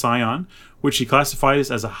Eye of Sion, which he classifies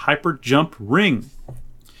as a hyper jump ring.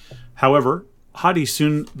 However, Hati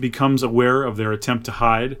soon becomes aware of their attempt to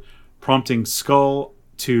hide, prompting Skull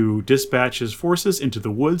to dispatch his forces into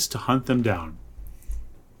the woods to hunt them down.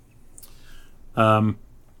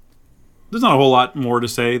 There's not a whole lot more to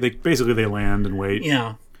say. They land and wait.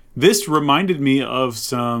 Yeah. This reminded me of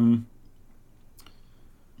some...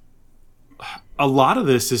 A lot of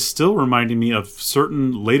this is still reminding me of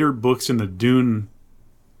certain later books in the Dune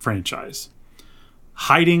franchise.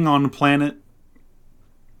 Hiding on a planet.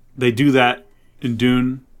 They do that in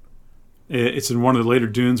Dune. It's in one of the later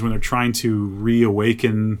Dunes when they're trying to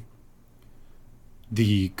reawaken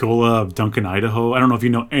the Gola of Duncan, Idaho. I don't know if you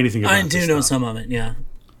know anything about this. I do know some of it, yeah.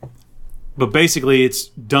 But basically, it's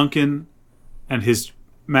Duncan and his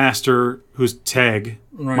master, who's Teg,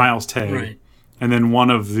 right. Miles Teg, right. And then one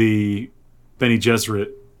of the Bene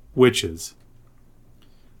Gesserit witches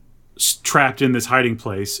trapped in this hiding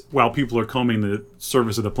place while people are combing the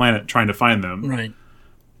surface of the planet trying to find them. Right.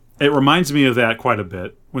 It reminds me of that quite a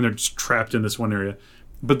bit when they're just trapped in this one area.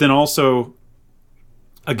 But then also,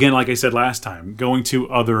 again, like I said last time, going to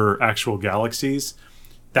other actual galaxies,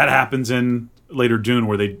 that happens in later Dune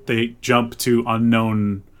where they jump to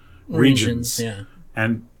unknown regions. Yeah.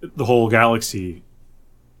 And the whole galaxy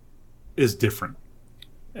is different.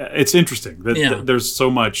 It's interesting that there's so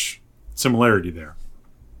much similarity there.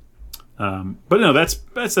 But no, that's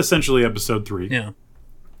essentially episode 3. Yeah.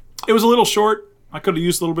 It was a little short. I could have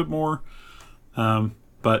used a little bit more.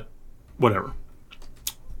 But whatever.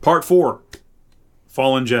 Part 4.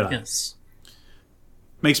 Fallen Jedi. Yes.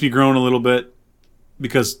 Makes me groan a little bit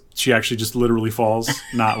because she actually just literally falls.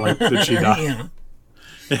 Not like did she die.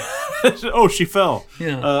 Yeah. Oh, she fell.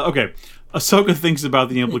 Yeah. Okay. Ahsoka thinks about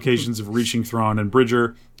the implications of reaching Thrawn and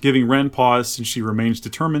Bridger, giving Ren pause since she remains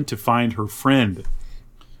determined to find her friend.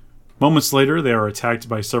 Moments later, they are attacked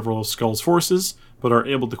by several of Skull's forces, but are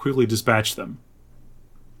able to quickly dispatch them.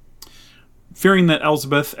 Fearing that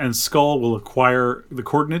Elsbeth and Skull will acquire the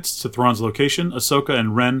coordinates to Thrawn's location, Ahsoka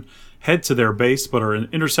and Ren head to their base, but are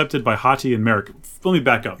intercepted by Hati and Merrick. Let me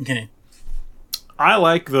back up. Okay. I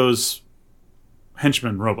like those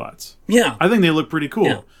henchman robots. Yeah. I think they look pretty cool.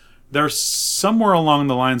 Yeah. They're somewhere along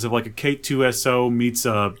the lines of like a K2SO meets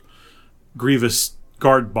a Grievous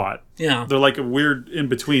guard bot. Yeah. They're like a weird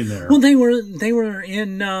in-between there. Well, they were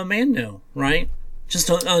in Mando, right? Just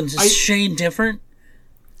shade different.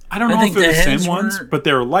 I don't know if they're the same ones, but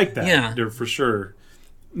they're like that. Yeah. They're for sure.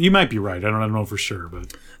 You might be right. I don't know for sure,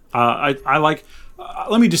 but I like...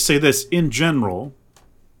 let me just say this. In general,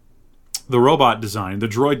 the robot design, the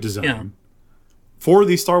droid design, for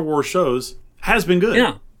these Star Wars shows has been good.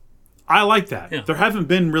 Yeah. I like that. Yeah. There haven't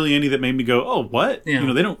been really any that made me go, oh, what?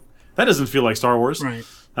 Yeah. They don't... That doesn't feel like Star Wars. Right.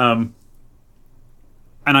 And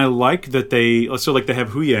I like that they have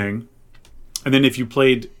Hu Yang, and then if you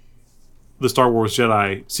played the Star Wars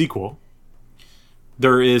Jedi sequel,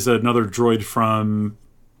 there is another droid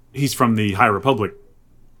he's from the High Republic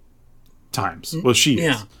times. Well, she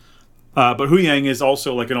is. But Hu Yang is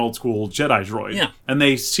also like an old school Jedi droid. Yeah. And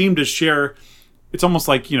they seem to share, it's almost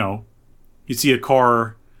like, you see a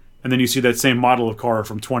car, and then you see that same model of car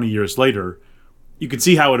from 20 years later. You can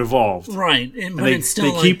see how it evolved. Right. And they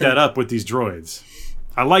keep that up with these droids.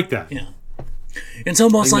 I like that. Yeah. It's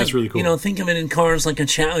almost like, that's really cool. Think of it in cars like a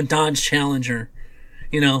Dodge Challenger.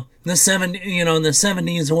 The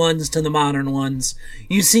 70s ones to the modern ones.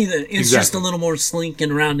 You see that it's just a little more sleek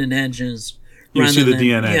and rounded edges. You see the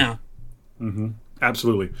DNA. Yeah. Mm-hmm.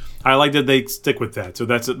 Absolutely. I like that they stick with that. So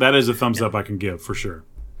that is a thumbs up I can give for sure.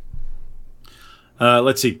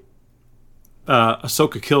 Let's see.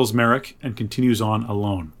 Ahsoka kills Merrick and continues on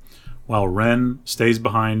alone, while Ren stays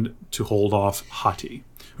behind to hold off Hati,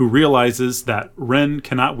 who realizes that Ren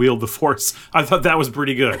cannot wield the Force. I thought that was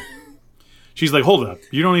pretty good. She's like, hold up,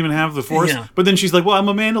 you don't even have the Force? Yeah. But then she's like, well, I'm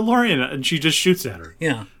a Mandalorian, and she just shoots at her.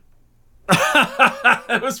 Yeah.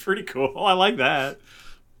 That was pretty cool. I like that.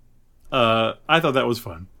 I thought that was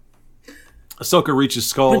fun. Ahsoka reaches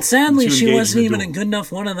Skull. But sadly, she wasn't even a good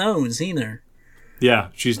enough one of those either. Yeah,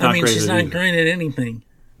 she's not great at it. She's not great at anything.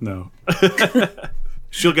 No.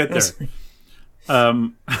 She'll get there.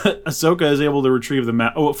 Ahsoka is able to retrieve the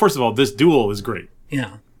map. Oh, first of all, this duel is great.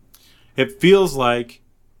 Yeah. It feels like...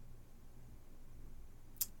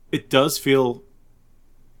 It does feel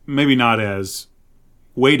maybe not as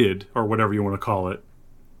weighted, or whatever you want to call it.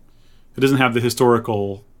 It doesn't have the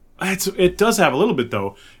historical... It does have a little bit,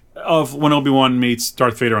 though, of when Obi-Wan meets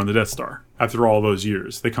Darth Vader on the Death Star. After all those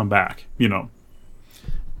years, they come back, you know.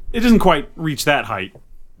 It doesn't quite reach that height,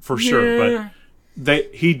 for sure,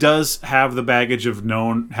 but he does have the baggage of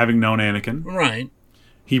having known Anakin. Right.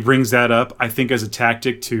 He brings that up, I think, as a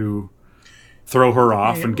tactic to throw her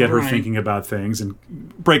off and get her thinking about things and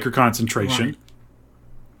break her concentration.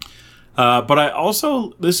 Right. But I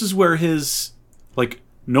also, this is where his, like,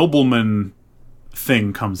 nobleman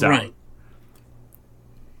thing comes out. Right.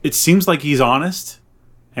 It seems like he's honest,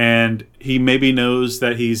 and he maybe knows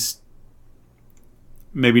that he's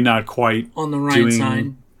maybe not quite on the right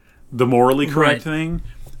side, the morally correct thing,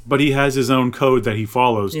 but he has his own code that he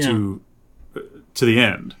follows to the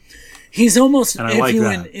end. He's almost,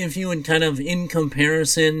 if you would kind of, in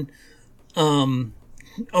comparison, a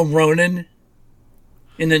Ronin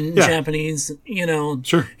in the Japanese, you know.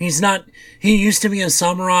 Sure. He used to be a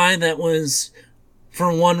samurai that was,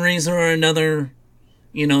 for one reason or another,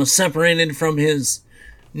 you know, separated from his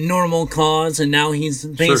normal cause, and now he's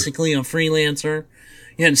basically a freelancer,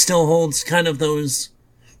 yet still holds kind of those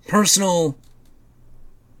personal,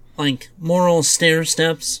 like, moral stair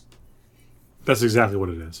steps. That's exactly what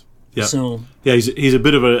it is. Yeah. So he's a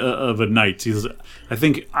bit of a knight. I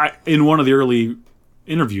think in one of the early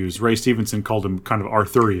interviews, Ray Stevenson called him kind of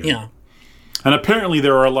Arthurian. Yeah. And apparently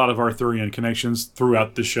there are a lot of Arthurian connections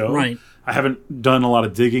throughout the show. Right. I haven't done a lot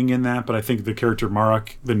of digging in that, but I think the character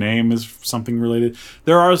Marok, the name, is something related.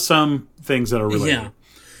 There are some things that are related.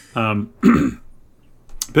 Yeah.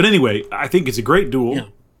 But anyway, I think it's a great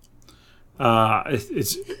duel. Yeah.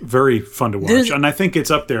 It's very fun to watch. And I think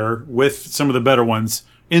it's up there with some of the better ones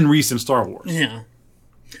in recent Star Wars. Yeah.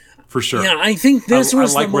 For sure. Yeah, I think this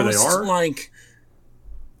was the most, like,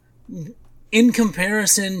 in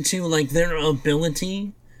comparison to, like, their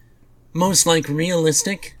ability, most, like,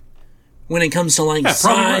 realistic when it comes to, like,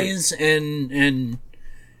 size and,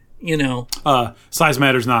 you know. Size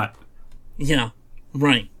matters not. Yeah,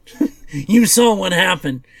 right. You saw what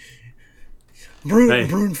happened. Brute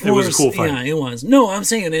force. It was a cool fight. Yeah, it was. No, I'm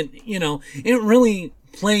saying it, you know, it really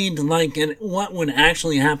played like what would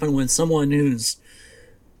actually happen with someone who's,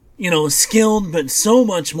 you know, skilled but so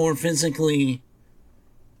much more physically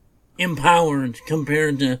empowered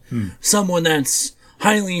compared to someone that's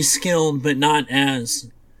highly skilled but not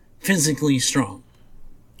as physically strong.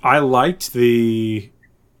 I liked the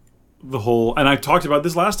whole, and I talked about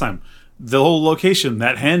this last time, the whole location,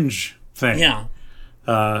 that henge thing. Yeah.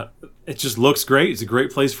 It just looks great. It's a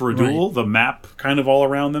great place for a duel. Right. The map kind of all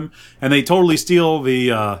around them. And they totally steal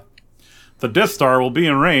the Death Star will be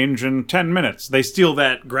in range in 10 minutes. They steal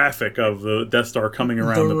that graphic of the Death Star coming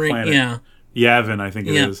around the planet. Yeah. Yavin, I think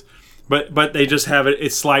it is. But they just have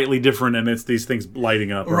it's slightly different, and it's these things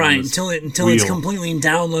lighting up. Right, until it's completely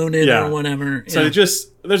downloaded or whatever. So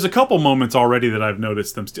there's a couple moments already that I've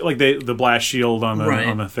noticed them like the blast shield on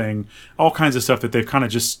the thing, all kinds of stuff that they've kind of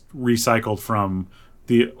just recycled from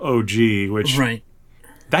the OG, which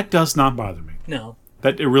that does not bother me. No,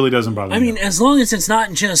 that it really doesn't bother me. I mean, as long as it's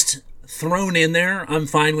not just thrown in there, I'm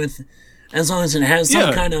fine with. As long as it has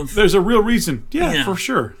some kind of... There's a real reason. Yeah, for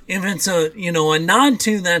sure. If it's a nod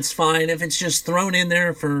to, that's fine. If it's just thrown in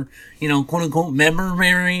there for, quote-unquote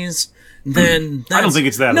memories, then that's... I don't think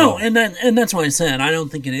it's that at all. and that's why I said I don't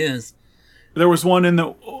think it is. There was one in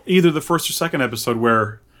either the first or second episode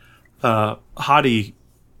where Hadi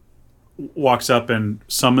walks up and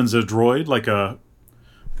summons a droid, like a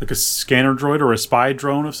scanner droid or a spy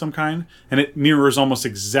drone of some kind, and it mirrors almost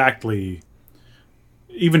exactly...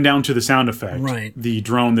 even down to the sound effect, the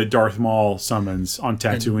drone that Darth Maul summons on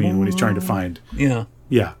Tatooine when he's trying to find. Yeah.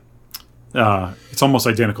 Yeah. It's almost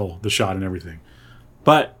identical, the shot and everything.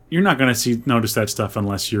 But you're not going to notice that stuff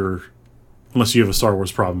unless you have a Star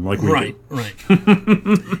Wars problem like we do.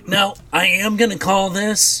 Right. Now, I am going to call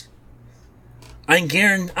this.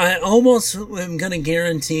 I almost am going to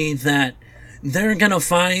guarantee that they're going to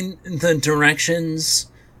find the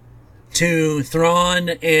directions to Thrawn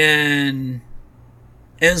and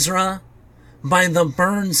Ezra by the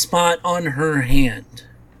burn spot on her hand.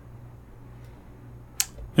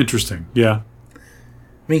 Interesting. Yeah.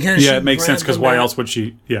 Because it makes sense. Because why else would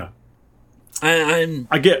she? Yeah.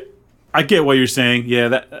 I get what you're saying. Yeah,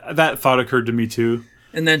 that thought occurred to me too.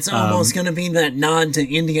 And that's almost going to be that nod to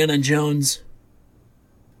Indiana Jones.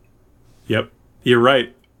 Yep, you're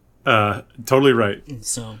right. Totally right.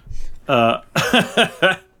 So,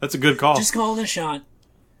 that's a good call. Just call it a shot.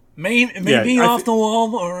 Maybe off the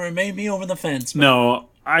wall, or it may be over the fence. But. No,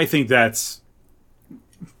 I think that's.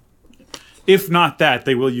 If not that,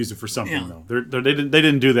 they will use it for something though. They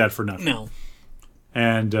didn't do that for nothing. No.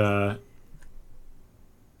 And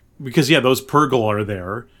because those Purgle are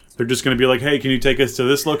there. They're just going to be like, "Hey, can you take us to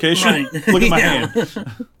this location? Right. Look at my hand."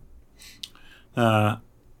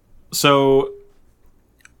 So,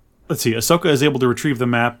 let's see. Ahsoka is able to retrieve the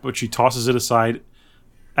map, but she tosses it aside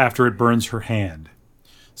after it burns her hand.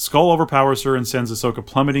 Skull overpowers her and sends Ahsoka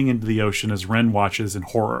plummeting into the ocean as Ren watches in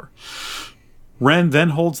horror. Ren then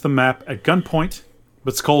holds the map at gunpoint,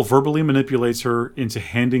 but Skull verbally manipulates her into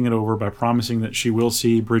handing it over by promising that she will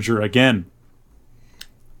see Bridger again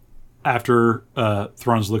after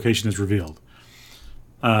Thrawn's location is revealed.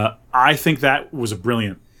 I think that was a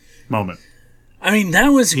brilliant moment. I mean, that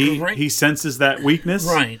was great. He senses that weakness.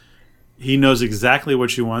 Right. He knows exactly what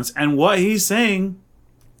she wants. And what he's saying,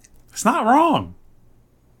 it's not wrong.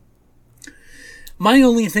 My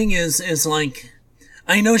only thing is like,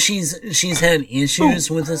 I know she's had issues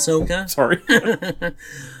with Ahsoka. Sorry.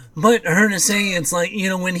 But her to say, it's like,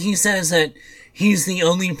 when he says that he's the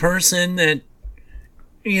only person that,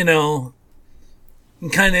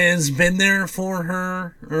 kind of has been there for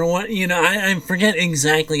her, or what, I forget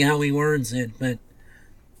exactly how he words it, but.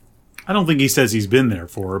 I don't think he says he's been there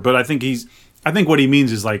for her, but I think what he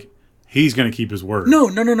means is like, he's going to keep his word.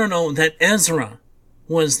 No, that Ezra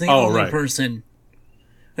was the only person.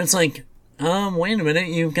 It's like, wait a minute,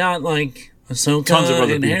 you've got like Ahsoka tons of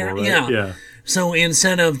other and people, Harry, right? Yeah. So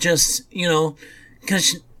instead of just,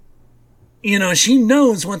 because she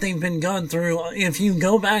knows what they've been gone through. If you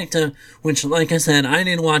go back to, which, like I said, I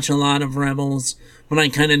didn't watch a lot of Rebels, but I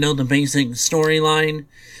kind of know the basic storyline.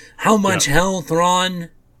 How much hell Thrawn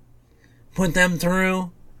put them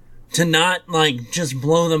through to not, like, just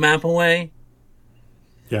blow the map away.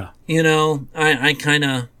 Yeah. I kind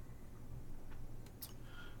of...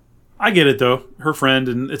 I get it, though. Her friend,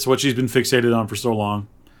 and it's what she's been fixated on for so long.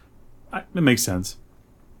 It makes sense.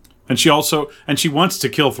 And she wants to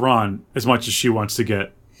kill Thrawn as much as she wants to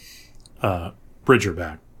get Bridger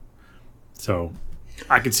back. So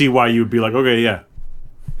I could see why you would be like, okay, yeah,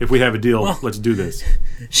 if we have a deal, let's do this.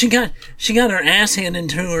 She got her ass handed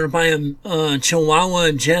to her by a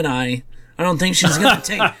Chihuahua Jedi. I don't think she's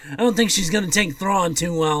gonna take Thrawn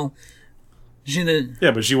too well.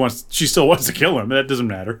 Yeah, but she still wants to kill him. That doesn't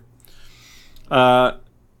matter.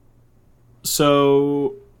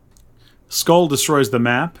 So Skull destroys the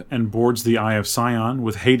map and boards the Eye of Sion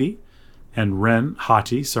with Hati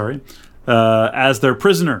as their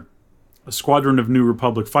prisoner. A squadron of New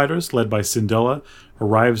Republic fighters, led by Syndulla,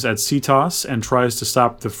 arrives at Cetos and tries to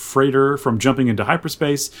stop the freighter from jumping into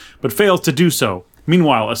hyperspace, but fails to do so.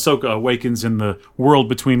 Meanwhile, Ahsoka awakens in the World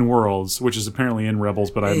Between Worlds, which is apparently in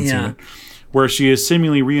Rebels, but I haven't seen it, where she is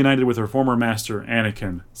seemingly reunited with her former master,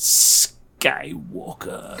 Anakin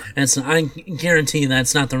Skywalker. I guarantee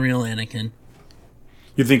that's not the real Anakin.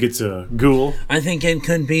 You think it's a ghoul? I think it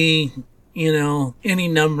could be, any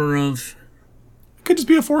number of... It could just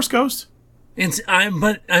be a Force ghost.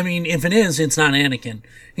 But if it is, it's not Anakin.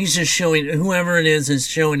 He's just showing, whoever it is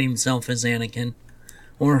showing himself as Anakin.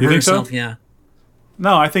 Or you herself, think so? Yeah.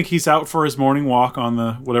 No, I think he's out for his morning walk on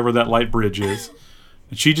the, whatever that light bridge is.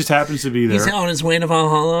 And she just happens to be there. He's on his way to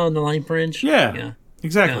Valhalla on the light bridge? Yeah.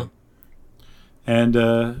 Exactly. Yeah.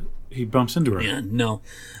 And he bumps into her. Yeah, no.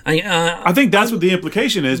 I think that's what the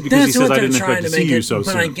implication is, because he says, I didn't expect to see you so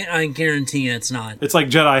soon. But I guarantee it's not. It's like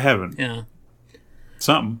Jedi heaven. Yeah.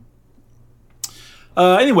 Something.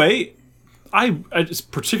 Anyway, I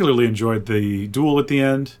just particularly enjoyed the duel at the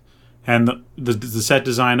end, and the set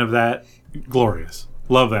design of that. Glorious.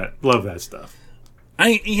 Love that stuff.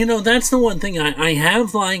 That's the one thing I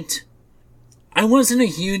have liked. I wasn't a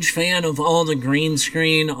huge fan of all the green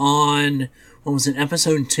screen on, what was it,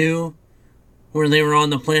 episode 2? Where they were on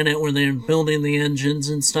the planet where they were building the engines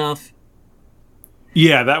and stuff.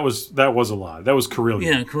 Yeah, that was a lot. That was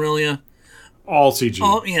Corellia. Yeah, Corellia. All CG.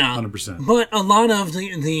 Oh, yeah. 100%. But a lot of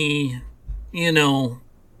the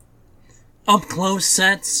up close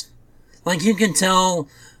sets, like you can tell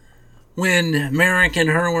when Merrick and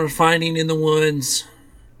her were fighting in the woods,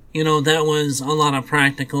 that was a lot of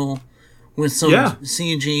practical with some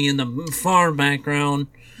CG in the far background,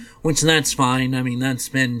 which that's fine. I mean, that's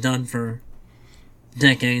been done for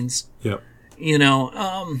decades. Yep.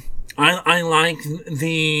 I like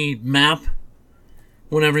the map,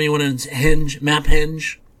 whatever you want to map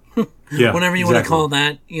hinge. Yeah, whatever you want to call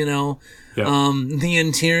that, Yep. The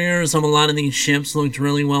interiors of a lot of these ships looked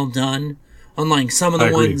really well done, unlike some of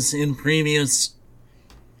the ones in previous.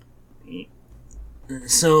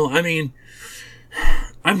 So, I mean,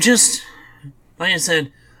 I'm just, like I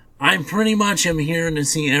said, I pretty much am here to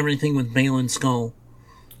see everything with Baylan Skoll.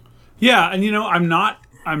 Yeah, and I'm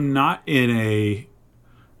not in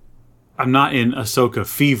Ahsoka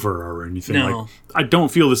fever or anything. No. Like, I don't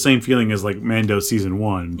feel the same feeling as like Mando season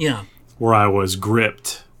 1. Yeah. Where I was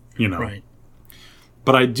gripped, Right.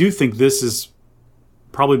 But I do think this has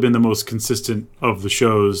probably been the most consistent of the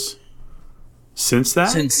shows since that.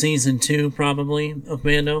 Since season 2, probably, of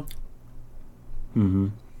Mando. Mm-hmm.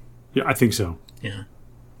 Yeah, I think so. Yeah.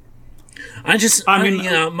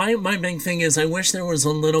 My big thing is I wish there was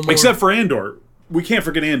a little more... Except for Andor. We can't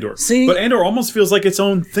forget Andor. See, but Andor almost feels like its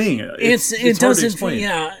own thing. It doesn't feel...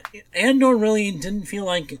 Yeah. Andor really didn't feel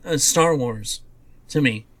like a Star Wars to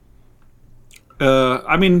me.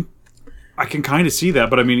 I mean, I can kind of see that,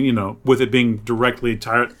 but I mean, with it being directly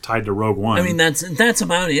tied to Rogue One. I mean, that's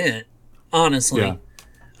about it, honestly. Yeah.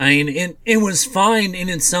 I mean, it was fine in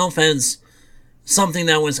itself as something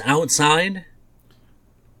that was outside,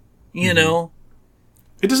 you know?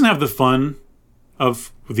 It doesn't have the fun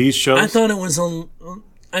of these shows. I thought it was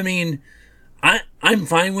I'm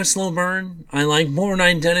fine with slow burn. I like Bourne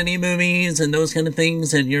Identity movies and those kind of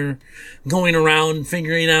things, and you're going around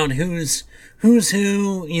figuring out who's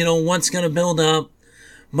who, what's going to build up.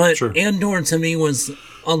 But sure. Andor to me was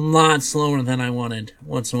a lot slower than I wanted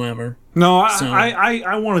whatsoever. No,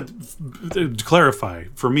 I wanted to clarify.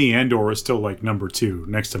 For me, Andor is still like number 2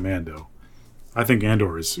 next to Mando. I think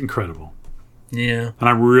Andor is incredible. Yeah. And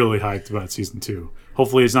I'm really hyped about season 2.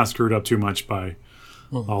 Hopefully it's not screwed up too much by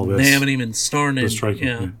all this. They haven't even started.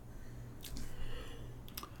 Yeah.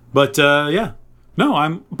 But, yeah. No,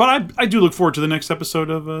 I do look forward to the next episode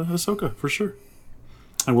of Ahsoka, for sure.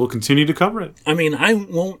 And we'll continue to cover it. I mean, I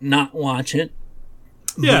won't not watch it.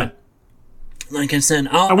 Yeah. Like I said,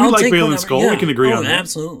 I'll like Baylan Skoll. We can agree on that.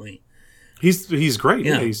 Absolutely. He's great.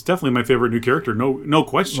 Yeah. He's definitely my favorite new character. No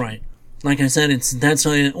question. Right. Like I said, that's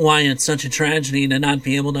why it's such a tragedy to not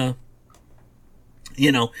be able to,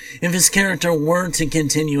 if his character were to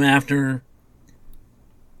continue after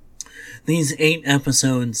these 8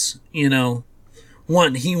 episodes,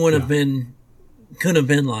 what he would have could have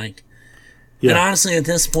been like. Yeah. And honestly, at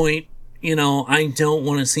this point, I don't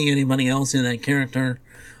want to see anybody else in that character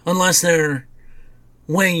unless they're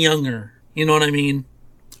way younger. You know what I mean?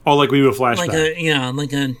 Oh, like we do a flashback.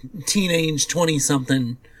 Like a teenage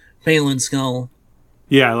 20-something Baylan Skoll.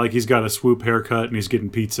 Yeah, like he's got a swoop haircut and he's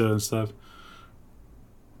getting pizza and stuff.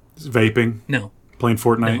 He's vaping. No. Playing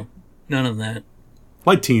Fortnite. No. None of that.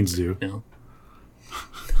 Like teens do. No.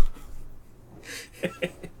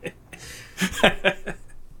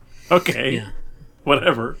 Okay. Yeah.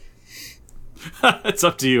 Whatever. It's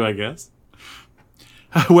up to you, I guess.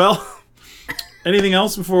 Well, anything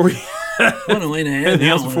else before we... What a way to end. Anything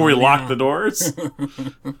else before we lock the doors?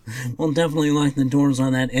 We'll definitely lock the doors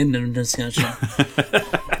on that end of the discussion.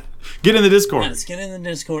 Get in the Discord. Yes, get in the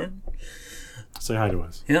Discord. Say hi to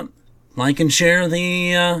us. Yep. Like and share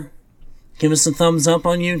give us a thumbs up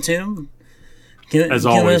on YouTube. As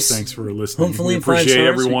always, thanks for listening. Hopefully, we appreciate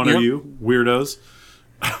every one of you weirdos.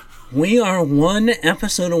 We are one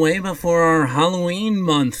episode away before our Halloween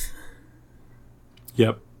month.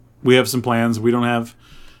 Yep. We have some plans. We don't have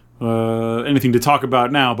anything to talk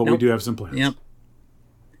about now, but we do have some plans. Yep.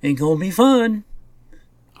 It's going to be fun.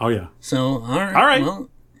 Oh, yeah. So, all right. Well,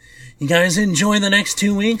 you guys enjoy the next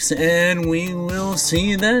 2 weeks, and we will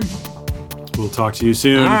see you then. We'll talk to you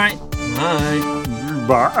soon. All right. Bye.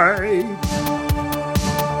 Bye.